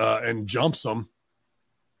it and jumps them.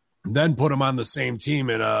 Then put them on the same team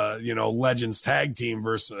in a Legends tag team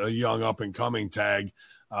versus a young up and coming tag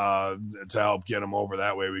to help get them over.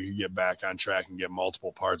 That way we can get back on track and get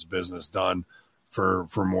multiple parts business done for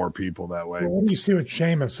more people that way. Well, what do you see with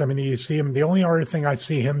Sheamus? I mean, you see him. The only other thing I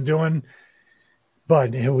see him doing,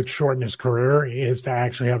 but it would shorten his career, is to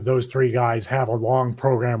actually have those three guys have a long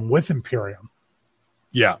program with Imperium.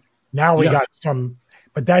 Yeah. Now we got some,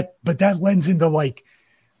 but that lends into like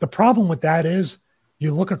the problem with that is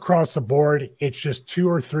you look across the board, it's just 2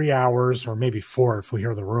 or 3 hours, or maybe 4 if we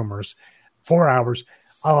hear the rumors, 4 hours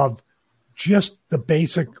of just the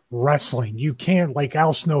basic wrestling. You can't, like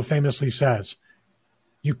Al Snow famously says,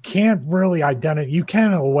 you can't really identify. You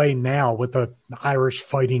can in a way now with the Irish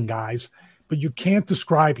fighting guys, but you can't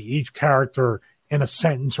describe each character in a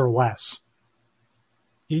sentence or less.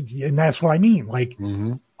 And that's what I mean. Like,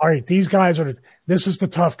 all right, these guys this is the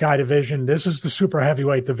tough guy division. This is the super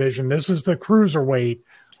heavyweight division. This is the cruiserweight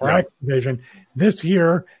or X division. This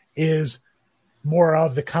here is more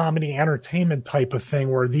of the comedy entertainment type of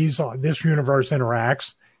thing where this universe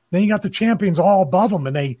interacts. Then you got the champions all above them,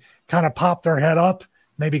 and they kind of pop their head up,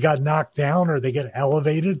 maybe got knocked down, or they get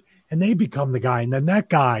elevated, and they become the guy. And then that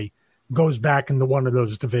guy goes back into one of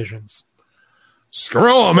those divisions.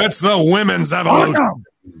 Screw them. It's the women's evolution.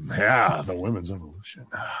 Yeah, the women's evolution.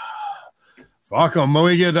 Fuck them. When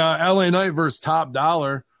we get LA Knight versus Top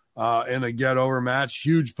Dollar in a get-over match,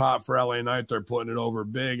 huge pop for LA Knight. They're putting it over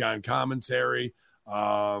big on commentary.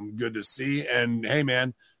 Good to see. And, hey,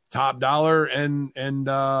 man, Top Dollar and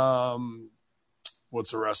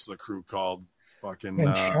what's the rest of the crew called? Fucking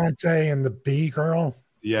Shante and the B girl.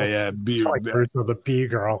 Yeah. It's like the B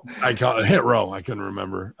girl. I call it Hit Row. I couldn't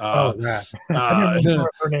remember. That. I didn't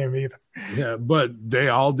remember her name either. Yeah, but they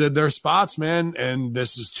all did their spots, man. And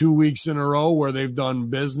this is 2 weeks in a row where they've done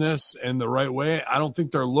business in the right way. I don't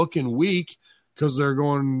think they're looking weak because they're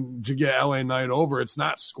going to get LA Knight over. It's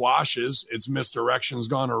not squashes. It's misdirections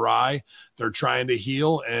gone awry. They're trying to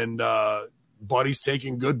heal, and Buddy's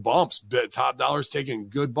taking good bumps. Top Dollar's taking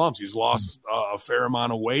good bumps. He's lost a fair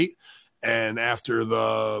amount of weight. And after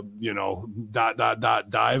the,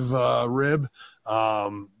 dive rib,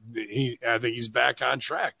 I think he's back on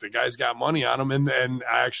track. The guy's got money on him. And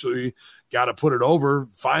I actually got to put it over.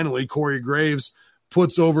 Finally, Corey Graves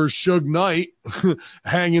puts over Suge Knight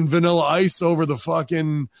hanging Vanilla Ice over the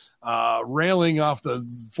fucking railing off the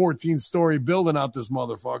 14-story building out this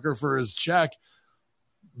motherfucker for his check.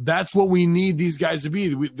 That's what we need these guys to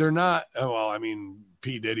be. They're not,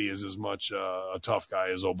 P. Diddy is as much a tough guy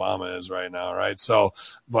as Obama is right now, right? So,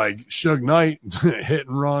 like, Suge Knight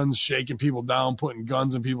hitting runs, shaking people down, putting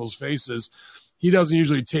guns in people's faces. He doesn't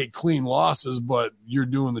usually take clean losses, but you're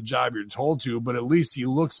doing the job you're told to. But at least he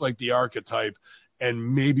looks like the archetype,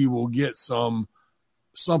 and maybe we'll get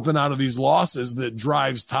something out of these losses that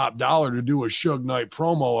drives Top Dollar to do a Suge Knight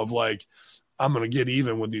promo of, like, I'm going to get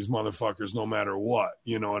even with these motherfuckers no matter what,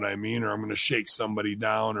 you know what I mean? Or I'm going to shake somebody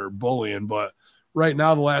down or bullying, but right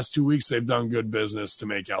now, the last 2 weeks, they've done good business to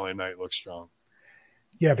make LA Knight look strong.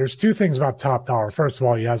 Yeah, there's two things about Top Dollar. First of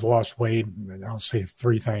all, he has lost weight. I'll say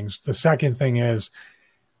three things. The second thing is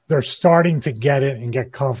they're starting to get it and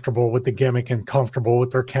get comfortable with the gimmick and comfortable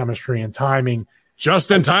with their chemistry and timing.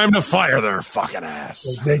 Just in time to fire their fucking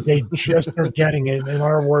ass. They just are getting it. In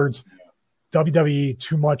other words, WWE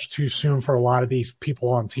too much too soon for a lot of these people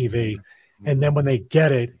on TV. And then when they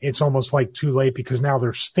get it, it's almost like too late because now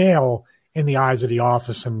they're stale in the eyes of the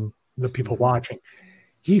office and the people watching.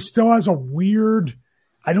 He still has a weird,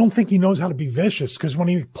 I don't think he knows how to be vicious because when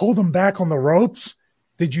he pulled him back on the ropes,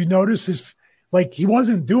 did you notice he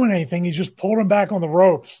wasn't doing anything. He just pulled him back on the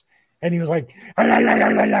ropes and he was like he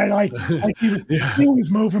was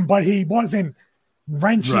moving, but he wasn't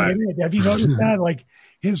wrenching it in. Have you noticed that? Like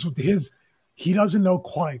he doesn't know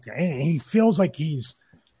quite. And he feels like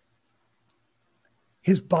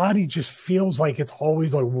his body just feels like it's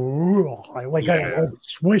always like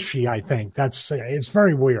swishy. I think it's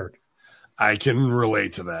very weird. I can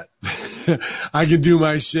relate to that. I can do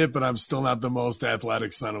my shit, but I'm still not the most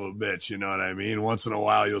athletic son of a bitch. You know what I mean? Once in a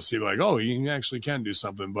while, you'll see like, oh, you actually can do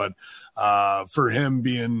something. But for him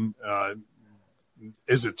being,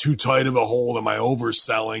 is it too tight of a hold? Am I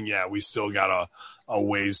overselling? Yeah, we still got a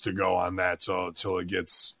ways to go on that till it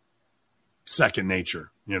gets second nature,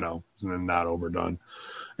 and then not overdone.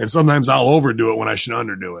 And sometimes I'll overdo it when I should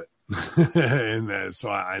underdo it. And so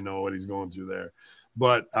I know what he's going through there.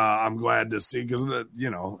 But I'm glad to see because,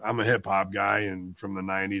 I'm a hip hop guy and from the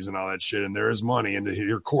 90s and all that shit. And there is money. And to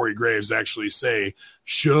hear Corey Graves actually say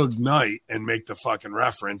Suge Knight and make the fucking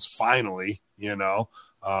reference finally,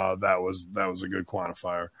 that was a good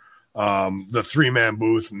quantifier. The 3-man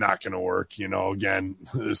booth, not going to work. Again,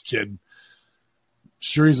 this kid,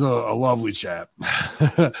 sure, he's a lovely chap,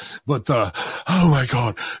 but oh my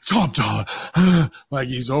God, Top Dollar, like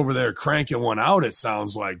he's over there cranking one out. It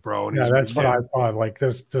sounds like, bro. And that's what I thought. Like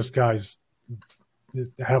this guy's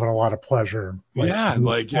having a lot of pleasure.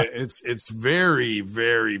 It's very,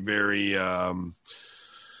 very, very.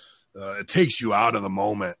 It takes you out of the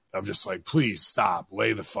moment of just like, please stop,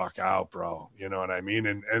 lay the fuck out, bro. You know what I mean?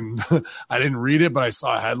 And I didn't read it, but I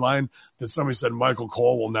saw a headline that somebody said Michael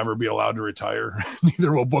Cole will never be allowed to retire.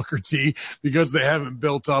 Neither will Booker T because they haven't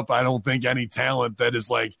built up, I don't think, any talent that is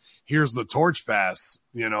like, here's the torch pass.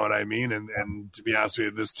 You know what I mean? And to be honest with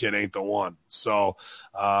you, this kid ain't the one. So,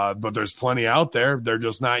 but there's plenty out there. They're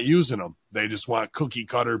just not using them. They just want cookie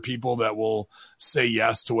cutter people that will say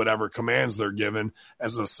yes to whatever commands they're given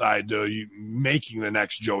as a side to making the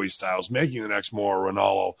next Joey Styles, making the next Mauro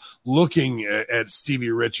Ranallo, looking at Stevie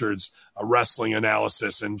Richards' wrestling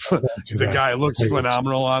analysis. And the guy looks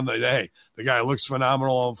phenomenal the guy looks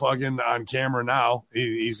phenomenal on camera now.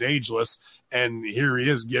 He's ageless. And here he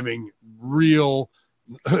is giving real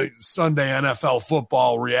Sunday NFL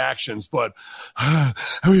football reactions, but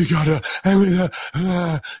we gotta,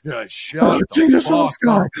 you're like, shut the fuck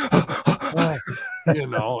up. You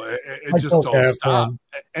know, it just don't stop.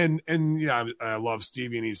 And yeah, I love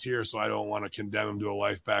Stevie and he's here, so I don't want to condemn him to a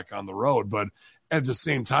life back on the road. But at the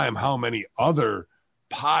same time, how many other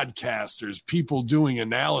podcasters, people doing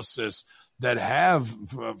analysis that have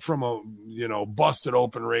from a, you know, busted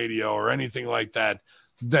open radio or anything like that,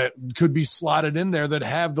 that could be slotted in there that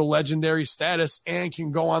have the legendary status and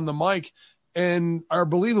can go on the mic and are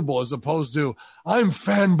believable, as opposed to, I'm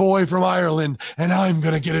fanboy from Ireland and I'm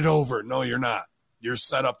going to get it over. No, you're not. You're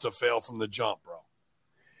set up to fail from the jump, bro.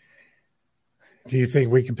 Do you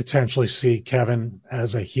think we could potentially see Kevin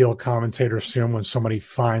as a heel commentator soon when somebody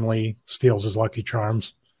finally steals his Lucky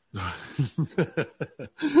Charms?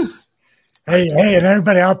 Hey, and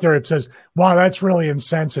everybody out there, it says, wow, that's really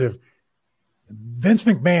insensitive. Vince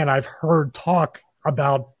McMahon, I've heard talk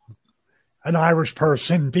about an Irish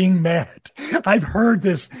person being mad. I've heard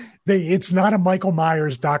this. It's not a Michael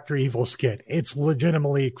Myers Dr. Evil skit. It's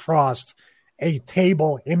legitimately crossed a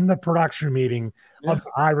table in the production meeting of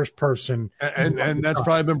an Irish person. And that's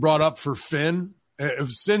probably been brought up for Finn.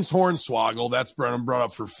 Since Hornswoggle, that's been brought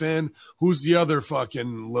up for Finn. Who's the other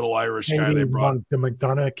fucking little Irish guy they brought? The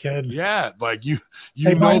McDonough kid. Yeah, like you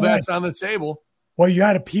know that's on the table. Well, you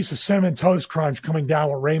had a piece of Cinnamon Toast Crunch coming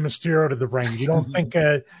down with Rey Mysterio to the ring. You don't think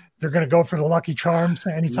they're going to go for the Lucky Charms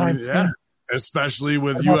anytime soon? Especially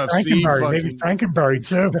with UFC. Maybe Frankenberry,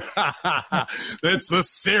 too. That's the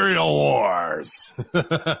cereal wars.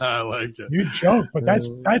 I like it. You joke, but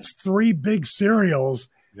that's 3 big cereals.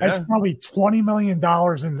 Yeah. That's probably $20 million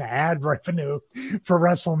in the ad revenue for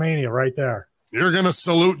WrestleMania right there. You're going to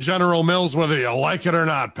salute General Mills whether you like it or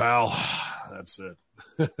not, pal. That's it.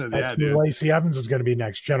 That's Lacey Evans is going to be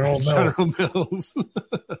next. General Mills. General Mills.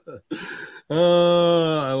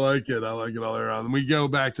 I like it. I like it all around. We go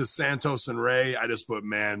back to Santos and Ray. I just put,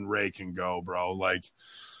 man, Ray can go, bro. Like,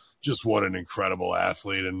 just what an incredible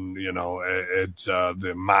athlete. And, you know,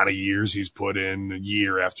 the amount of years he's put in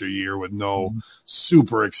year after year with no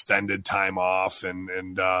super extended time off.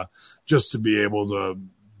 And just to be able to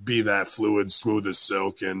be that fluid, smooth as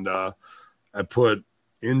silk. And I put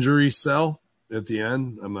injury cell at the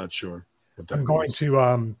end. I'm not sure what that I'm going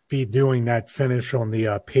to be doing that finish on the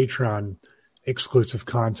Patreon exclusive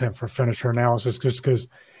content for finisher analysis, just because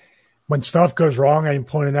when stuff goes wrong, I'm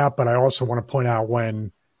pointing out, but I also want to point out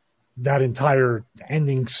when that entire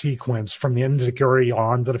ending sequence from the enziguri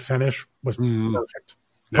on to the finish was perfect.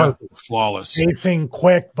 Yeah, flawless. Pacing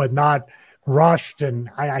quick, but not rushed, and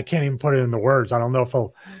I can't even put it into words. I don't know if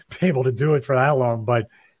I'll be able to do it for that long, but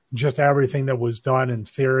just everything that was done in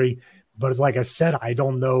theory. But like I said, I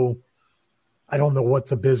don't know what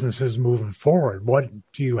the business is moving forward. What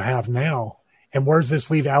do you have now? And where does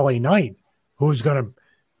this leave LA Knight, who's going to,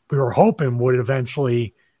 we were hoping would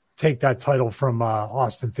eventually take that title from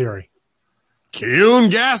Austin Theory?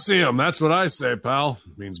 Kyun Gassium. That's what I say, pal.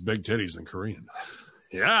 It means big titties in Korean.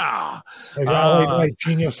 Yeah. LA Knight,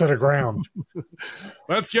 genius to the ground.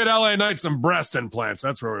 Let's get LA Knight some breast implants.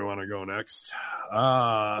 That's where we want to go next.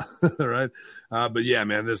 Right. But yeah,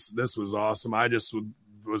 man, this was awesome. I just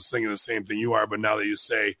was thinking the same thing you are, but now that you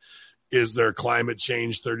say, is there climate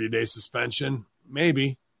change 30-day suspension?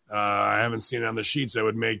 Maybe. I haven't seen it on the sheets. That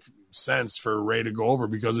would make sense for Ray to go over,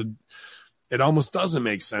 because it almost doesn't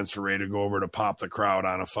make sense for Ray to go over to pop the crowd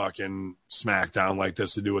on a fucking Smackdown like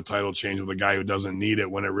this, to do a title change with a guy who doesn't need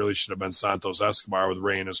it, when it really should have been Santos Escobar with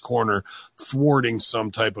Ray in his corner thwarting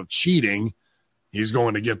some type of cheating. He's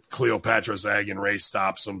going to get Cleopatra's egg, and Ray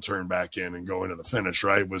stops him, turn back in, and go into the finish,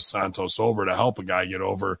 right? With Santos over to help a guy get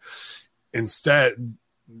over. Instead,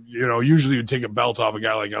 you know, usually you'd take a belt off a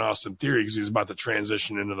guy like an Austin Theory because he's about to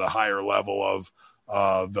transition into the higher level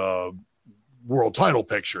of the world title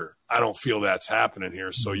picture. I don't feel that's happening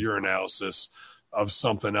here. So your analysis of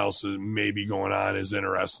something else that may be going on is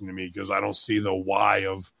interesting to me, because I don't see the why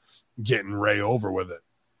of getting Ray over with it.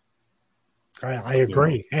 I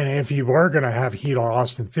agree. And if you were going to have heat on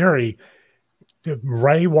Austin Theory,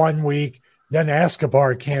 Ray 1 week, then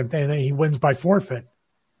Escobar can't, and then he wins by forfeit,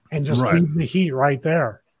 and just leave the heat right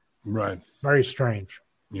there. Right. Very strange.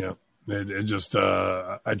 Yeah. It just,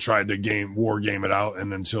 I tried to war game it out,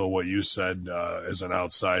 and until what you said is an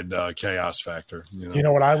outside chaos factor. You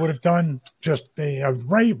know what I would have done? Just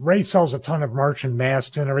Ray sells a ton of merch and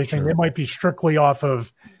masks and everything. Sure. They might be strictly off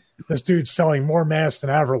of this dude selling more masks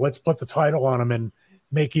than ever. Let's put the title on him and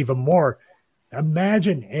make even more.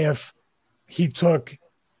 Imagine if he took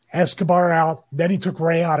Escobar out, then he took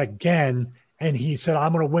Ray out again, and he said,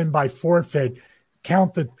 I'm going to win by forfeit.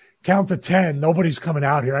 Count to 10. Nobody's coming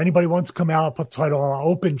out here. Anybody wants to come out and put the title on an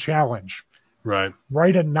open challenge. Right.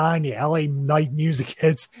 Right at 9, the LA night music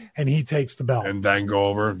hits, and he takes the belt. And then go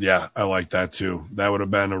over. Yeah, I like that too. That would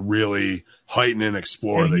have been a really heighten and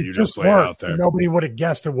explore that you just laid out there. Nobody would have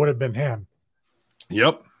guessed it would have been him.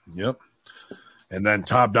 Yep. And then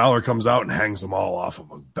Top Dollar comes out and hangs them all off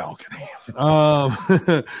of a balcony.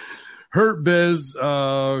 Hurt Biz,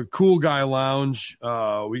 Cool Guy Lounge.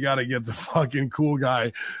 We got to get the fucking Cool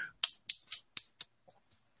Guy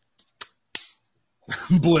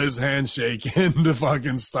Blizz handshake in to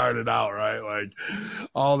fucking start it out, right? Like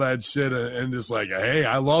all that shit, and just like, hey,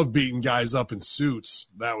 I love beating guys up in suits.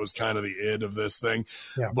 That was kind of the id of this thing.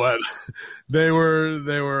 Yeah. But they were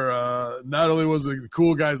not only was it the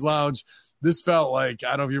Cool Guys Lounge, this felt like,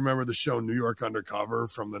 I don't know if you remember the show New York Undercover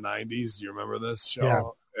from the 90s. Do you remember this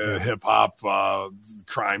show? Yeah. Hip hop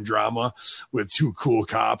crime drama with two cool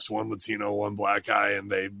cops, one Latino, one black guy, and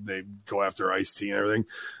they go after Ice-T and everything.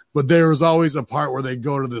 But there was always a part where they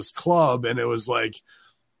go to this club, and it was like,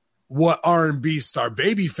 what R&B star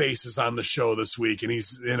Babyface is on the show this week, and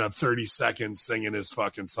he's in a 30 seconds singing his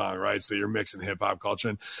fucking song, right? So you're mixing hip hop culture,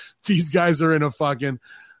 and these guys are in a fucking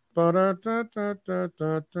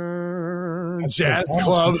jazz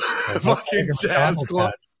club, fucking jazz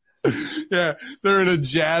club. Yeah, they're in a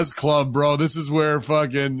jazz club, bro. This is where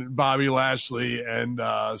fucking Bobby Lashley and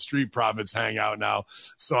Street Profits hang out now.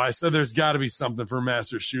 So I said there's got to be something for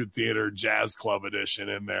Master Shoot Theater Jazz Club Edition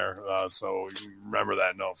in there. So remember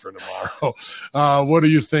that note for tomorrow. What are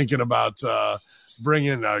you thinking about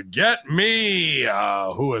bringing Get Me?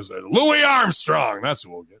 Who is it? Louis Armstrong. That's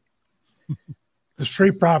who we'll get. The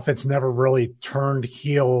Street Profits never really turned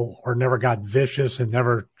heel or never got vicious and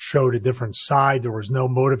never showed a different side. There was no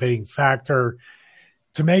motivating factor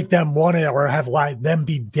to make them want it or have them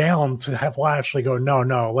be down to have Lashley go,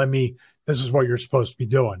 no, this is what you're supposed to be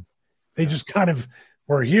doing. They just kind of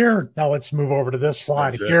were here. Now let's move over to this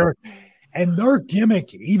slide here. And their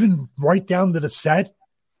gimmick, even right down to the set,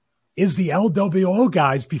 is the LWO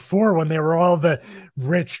guys before, when they were all the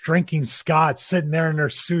rich drinking Scots sitting there in their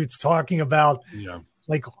suits talking about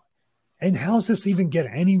like, and how's this even get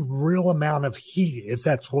any real amount of heat if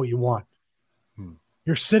that's what you want?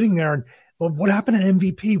 You're sitting there and, well, what happened to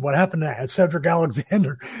MVP? What happened to Cedric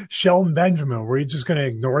Alexander, Shelton Benjamin? Were you just going to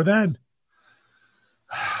ignore that?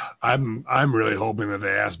 I'm really hoping that they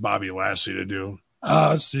asked Bobby Lashley to do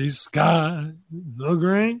I see sky, the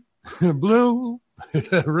green, blue,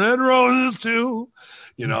 red roses too.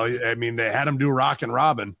 You know, I mean, they had him do Rockin'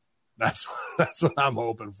 Robin. That's what I'm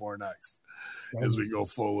hoping for next as we go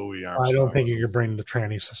full Louis Armstrong. I don't think you could bring the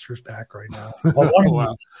tranny sisters back right now.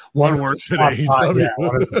 Well, one works at AEW.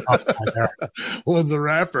 One's a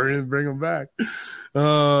rapper and bring them back.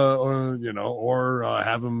 Or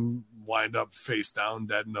have them wind up face down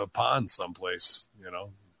dead in a pond someplace. You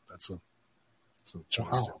know, that's a choice.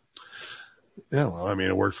 Wow. Yeah, well, I mean,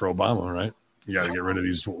 it worked for Obama, right? You got to get rid of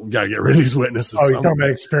these. Got to get rid of these witnesses. Oh, you're talking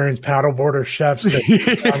about experienced paddleboarder chefs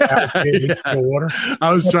that water.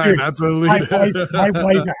 I was trying not to lead. My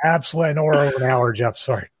wife absolutely, or over an hour, Jeff.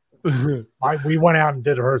 Sorry, we went out and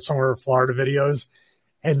did some of her Florida videos,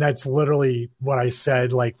 and that's literally what I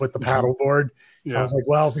said. Like with the paddleboard, I was like,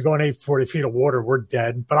 "Well, if we go in 840 feet of water, we're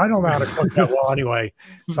dead." But I don't know how to cook that well anyway.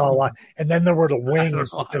 So, and then there were the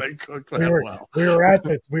wings.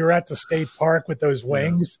 We were at the state park with those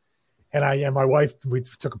wings. And my wife, we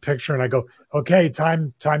took a picture, and I go, okay,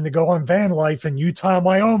 time to go on van life in Utah,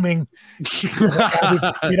 Wyoming. She's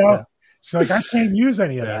like, I can't use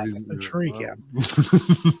any of that. The tree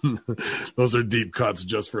can. Those are deep cuts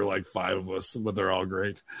just for like 5 of us, but they're all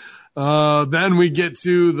great. Then we get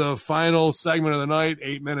to the final segment of the night,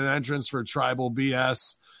 8-minute entrance for Tribal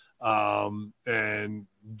BS. And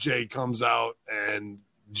Jay comes out and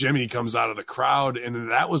Jimmy comes out of the crowd.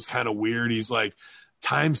 And that was kind of weird. He's like,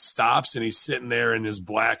 time stops and he's sitting there in his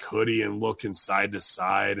black hoodie and looking side to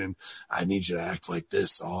side. And I need you to act like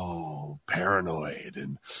this, all paranoid.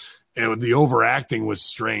 And the overacting was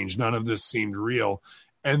strange. None of this seemed real.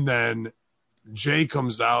 And then Jay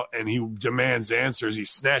comes out and he demands answers. He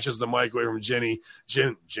snatches the mic away from Jimmy,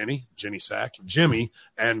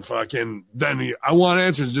 and fucking then I want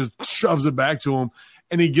answers, just shoves it back to him.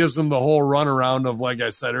 And he gives him the whole runaround of, like I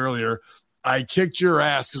said earlier, I kicked your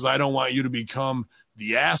ass because I don't want you to become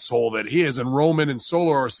the asshole that he is. And Roman and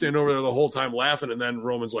Solo are standing over there the whole time laughing. And then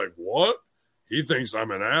Roman's like, what? He thinks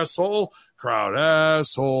I'm an asshole? Crowd,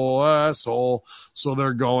 asshole. So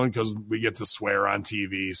they're going because we get to swear on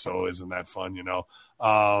TV. So isn't that fun, you know?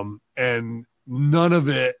 And none of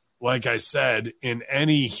it, like I said, in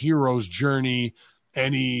any hero's journey,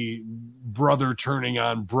 any brother turning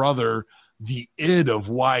on brother, the id of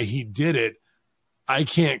why he did it I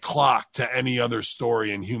can't clock to any other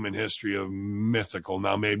story in human history of mythical.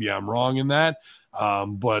 Now, maybe I'm wrong in that,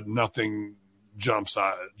 but nothing jumps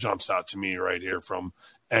out to me right here from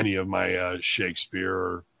any of my Shakespeare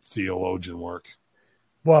or theologian work.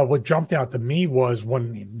 Well, what jumped out to me was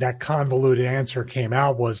when that convoluted answer came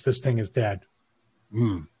out was this thing is dead.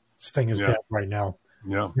 This thing is dead right now.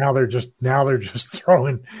 Yeah. Now they're just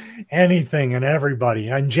throwing anything and everybody.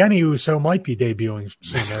 And Jenny Uso might be debuting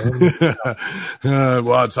soon.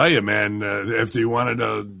 Well, I'll tell you, man, if you wanted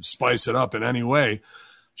to spice it up in any way,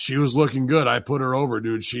 she was looking good. I put her over,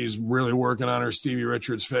 dude. She's really working on her Stevie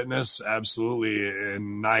Richards fitness. Absolutely.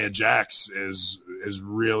 And Nia Jax is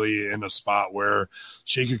really in a spot where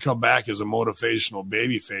she could come back as a motivational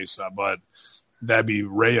babyface, but that'd be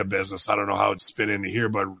Rhea business. I don't know how it's spin into here,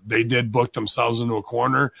 but they did book themselves into a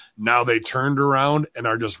corner. Now they turned around and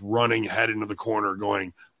are just running head into the corner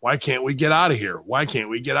going, why can't we get out of here? Why can't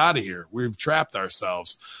we get out of here? We've trapped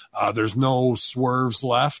ourselves. There's no swerves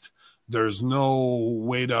left. There's no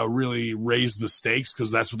way to really raise the stakes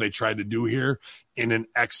because that's what they tried to do here in an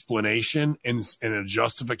explanation, in a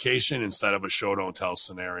justification instead of a show don't tell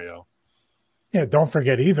scenario. Yeah, don't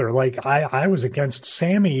forget either. Like I was against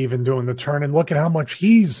Sammy even doing the turn, and look at how much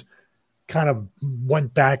he's kind of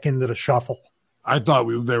went back into the shuffle. I thought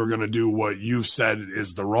they were going to do what you said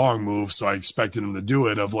is the wrong move, so I expected them to do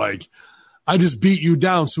it of like, I just beat you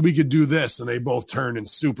down so we could do this, and they both turn and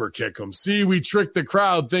super kick him. See, we tricked the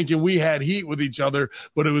crowd thinking we had heat with each other,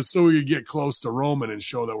 but it was so we could get close to Roman and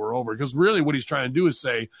show that we're over. Because really what he's trying to do is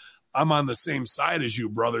say, I'm on the same side as you,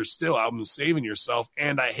 brother, still. I'm saving yourself,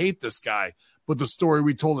 and I hate this guy. But the story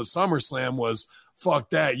we told at SummerSlam was, fuck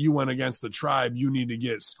that. You went against the tribe. You need to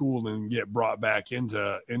get schooled and get brought back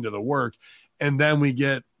into the work. And then we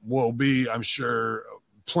get, will be, I'm sure,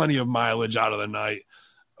 plenty of mileage out of the night.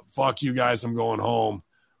 Fuck you guys. I'm going home.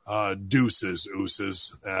 Deuces,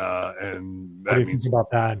 Uces. And that what do you think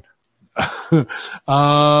about that?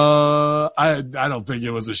 I don't think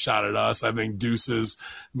it was a shot at us. I think deuces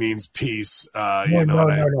means peace.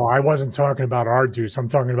 No. I wasn't talking about our deuce. I'm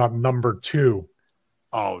talking about number 2.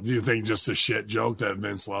 Oh, do you think just a shit joke that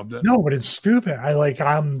Vince loved it? No, but it's stupid.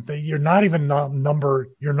 You're not even number.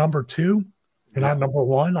 You're number 2. You're not number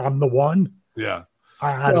 1. I'm the 1. Yeah.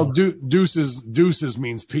 Deuces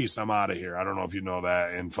means peace. I'm out of here. I don't know if you know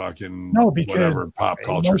that in fucking whatever pop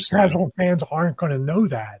culture. Most casual fans aren't going to know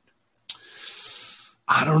that.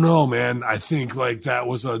 I don't know, man. I think like that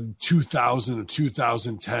was a 2000 to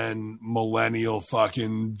 2010 millennial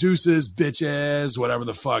fucking deuces, bitches, whatever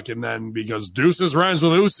the fuck. And then because deuces rhymes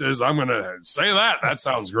with ooses, I'm going to say that. That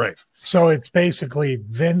sounds great. So it's basically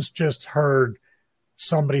Vince just heard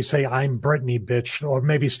somebody say, I'm Brittany, bitch. Or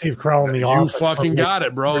maybe Steve Carell in the office. You fucking got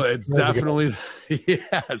it, bro. It's definitely,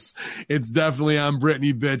 yes. It's definitely on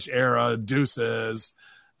Brittany, bitch era. Deuces,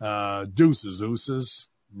 deuces, ooses.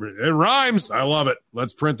 It rhymes. I love it.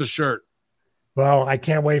 Let's print the shirt. Well, I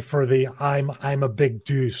can't wait for the I'm a big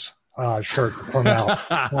deuce shirt to come out.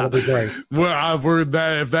 That'll be great. Well,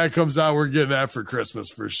 if that comes out, we're getting that for Christmas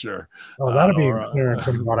for sure. Oh, that'll be clearance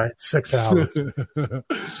in about 6 hours.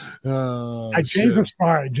 Jay's a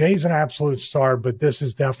star. Jay's an absolute star, but this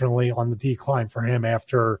is definitely on the decline for him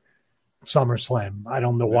after SummerSlam. I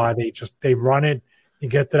don't know why they run it. You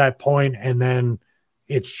get to that point, and then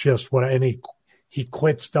it's just he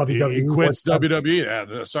quits WWE. He quits WWE.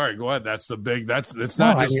 Yeah, sorry, go ahead. It's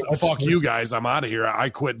not fuck you guys. I'm out of here. I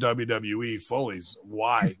quit WWE fully.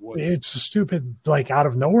 Why? It's a stupid, out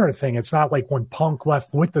of nowhere thing. It's not like when Punk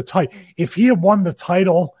left with the title. If he had won the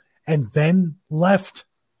title and then left,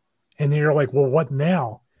 and then you're like, well, what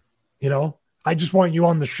now? I just want you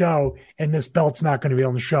on the show, and this belt's not going to be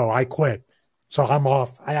on the show. I quit. So I'm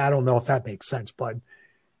off. I don't know if that makes sense, but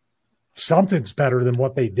something's better than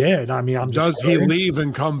what they did. I mean, does he leave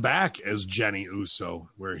and come back as Jenny Uso,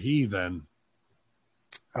 where he then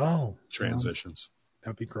transitions?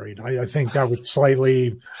 That'd be great. I think that would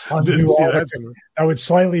slightly undo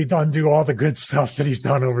all the good stuff that he's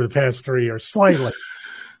done over the past 3 years. Slightly.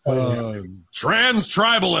 Trans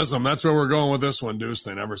tribalism. That's where we're going with this one, Deuce.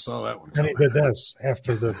 They never saw that one. And he did this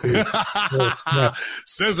after the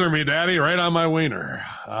scissor me, daddy, right on my wiener.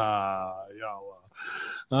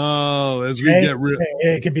 As we get real,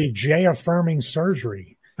 it could be Jay affirming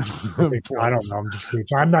surgery. I don't know.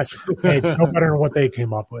 I'm not no better than what they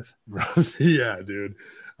came up with. Yeah, dude.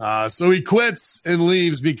 So he quits and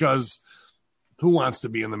leaves because who wants to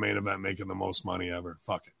be in the main event making the most money ever?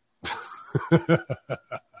 Fuck it.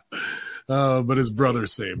 But his brother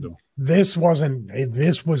saved him. This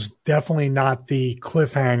was definitely not the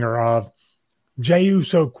cliffhanger of Jey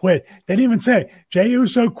Uso quit. They didn't even say Jey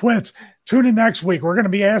Uso quits. Tune in next week. We're going to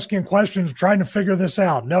be asking questions, trying to figure this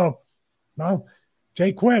out. No,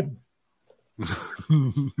 Jey quit.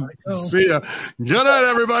 See ya. Good night,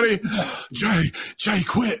 everybody. Jey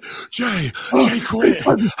quit. Jey quit.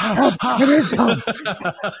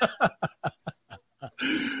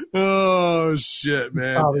 Oh shit,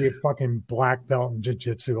 man. Probably a fucking black belt in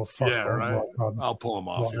jiu-jitsu. Yeah, right. I'll pull him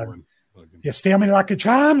off. You steal me like a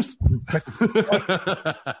charms?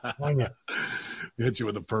 Hit you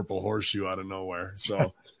with a purple horseshoe out of nowhere.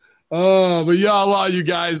 So, but y'all, you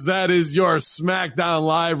guys, that is your SmackDown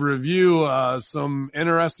Live review. Some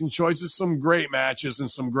interesting choices, some great matches,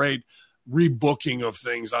 and some great rebooking of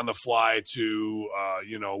things on the fly to,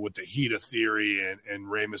 with the heat of Theory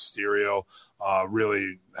and Rey Mysterio.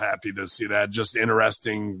 Really happy to see that. Just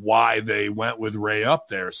interesting why they went with Rey up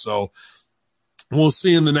there. So, we'll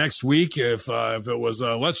see in the next week if it was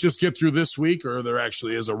let's just get through this week, or there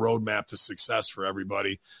actually is a roadmap to success for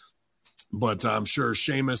everybody. But I'm sure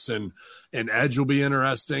Sheamus and Edge will be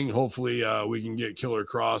interesting. Hopefully we can get Killer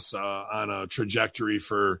Cross on a trajectory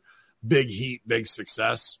for big heat, big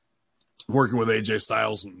success. Working with AJ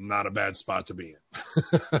Styles, not a bad spot to be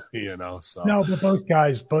in. So no, but both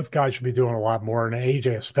guys should be doing a lot more, and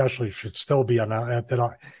AJ especially should still be on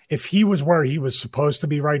that. If he was where he was supposed to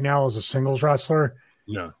be right now as a singles wrestler,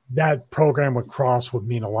 that program with Cross would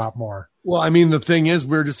mean a lot more. Well, I mean, the thing is,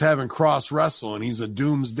 we're just having Cross wrestle, and he's a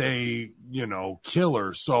doomsday,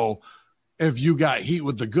 killer. So if you got heat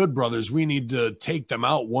with the Good Brothers, we need to take them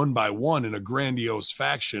out one by one in a grandiose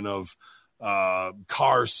faction of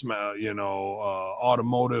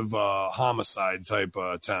automotive homicide type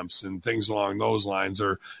attempts and things along those lines,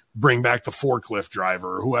 or bring back the forklift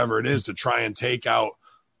driver or whoever it is to try and take out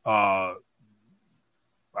I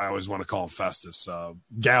always want to call him Festus,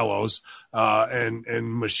 Gallows,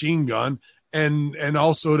 and Machine Gun, and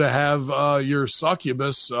also to have your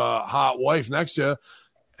succubus hot wife next to you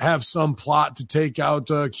have some plot to take out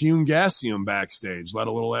Kuhn Gassium backstage, let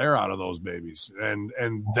a little air out of those babies. And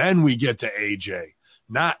then we get to AJ,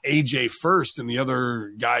 not AJ first. And the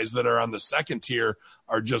other guys that are on the second tier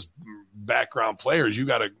are just background players. You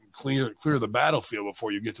got to clear the battlefield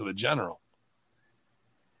before you get to the general.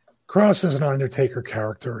 Cross is an Undertaker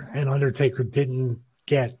character, and Undertaker didn't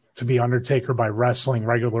get to be Undertaker by wrestling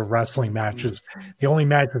regular wrestling matches. The only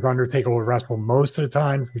matches Undertaker would wrestle most of the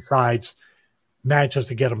time, besides matches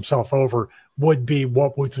to get himself over, would be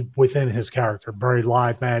what was within his character. Buried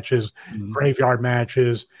live matches, graveyard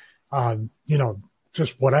matches,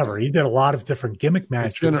 just whatever. He did a lot of different gimmick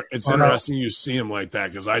matches. It's interesting you see him like that,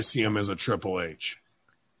 because I see him as a Triple H.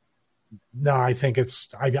 No, I think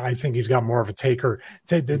he's got more of a Taker.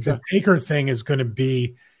 The Taker thing is going to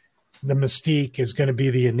be the mystique, is going to be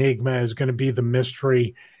the enigma, is going to be the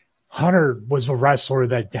mystery. Hunter was a wrestler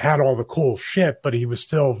that had all the cool shit, but he was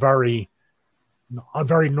still a very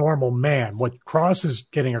normal man. What Cross is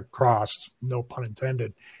getting across, no pun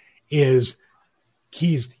intended, is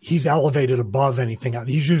he's elevated above anything.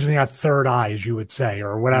 He's using that third eye, as you would say,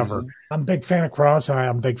 or whatever. I'm a big fan of Cross, and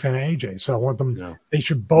I'm a big fan of AJ. So I want them. Yeah. They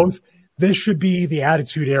should both. This should be the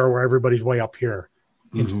Attitude Era where everybody's way up here,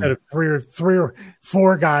 instead of three or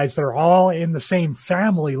four guys that are all in the same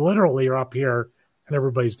family, literally, are up here, and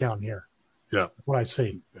everybody's down here. Yeah, that's what I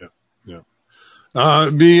see. Yeah.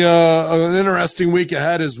 Be an interesting week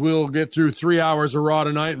ahead as we'll get through 3 hours of Raw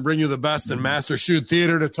tonight and bring you the best in Master Shoot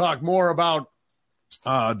Theater to talk more about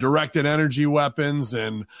directed energy weapons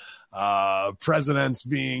and presidents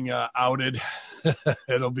being outed.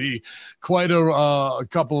 It'll be quite a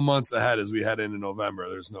couple of months ahead as we head into November.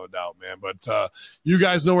 There's no doubt, man. But you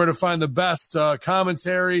guys know where to find the best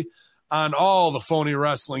commentary on all the phony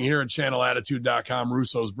wrestling here at channelattitude.com,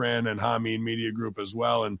 Russo's brand, and Hameen Media Group as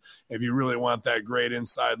well. And if you really want that great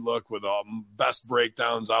inside look with the best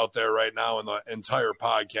breakdowns out there right now in the entire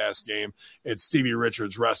podcast game, it's Stevie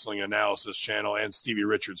Richards Wrestling Analysis Channel and Stevie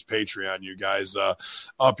Richards Patreon. You guys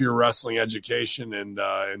up your wrestling education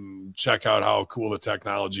and check out how cool the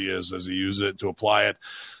technology is as you use it to apply it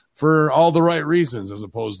for all the right reasons, as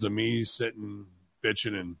opposed to me sitting,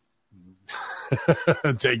 bitching, and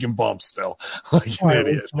taking bumps still like an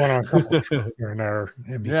idiot. Yeah,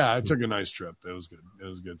 I took a nice trip. It was good. It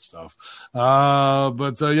was good stuff.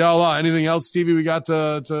 But y'all, anything else, Stevie, we got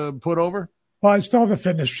to put over? Well, I still have a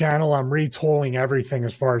fitness channel. I'm retooling everything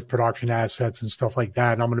as far as production assets and stuff like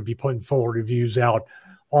that. And I'm going to be putting full reviews out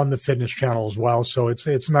on the fitness channel as well. So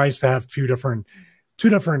it's nice to have two different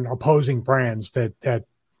opposing brands that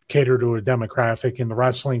cater to a demographic. In the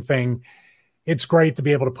wrestling thing, it's great to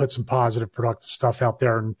be able to put some positive, productive stuff out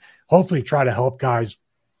there and hopefully try to help guys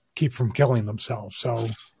keep from killing themselves. So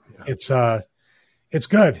it's It's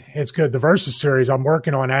good. It's good. The Versus series I'm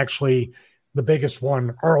working on, actually, the biggest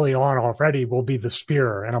one early on already will be the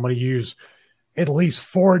spear, and I'm going to use at least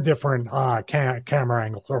 4 different camera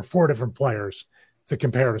angles or 4 different players to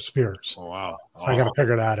compare to spears. Oh, wow. So I got to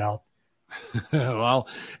figure that out. Well,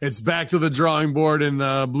 it's back to the drawing board in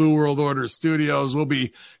the Blue World Order studios. We'll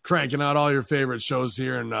be cranking out all your favorite shows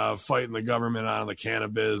here and fighting the government on the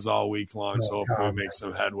cannabis all week long. So hopefully we make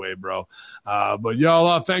some headway, bro. But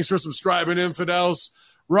y'all, thanks for subscribing, Infidels.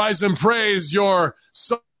 Rise and praise your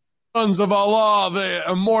sons of Allah, the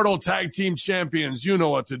immortal tag team champions. You know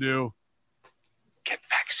what to do. Get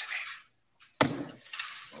vaccinated.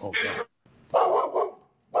 Okay.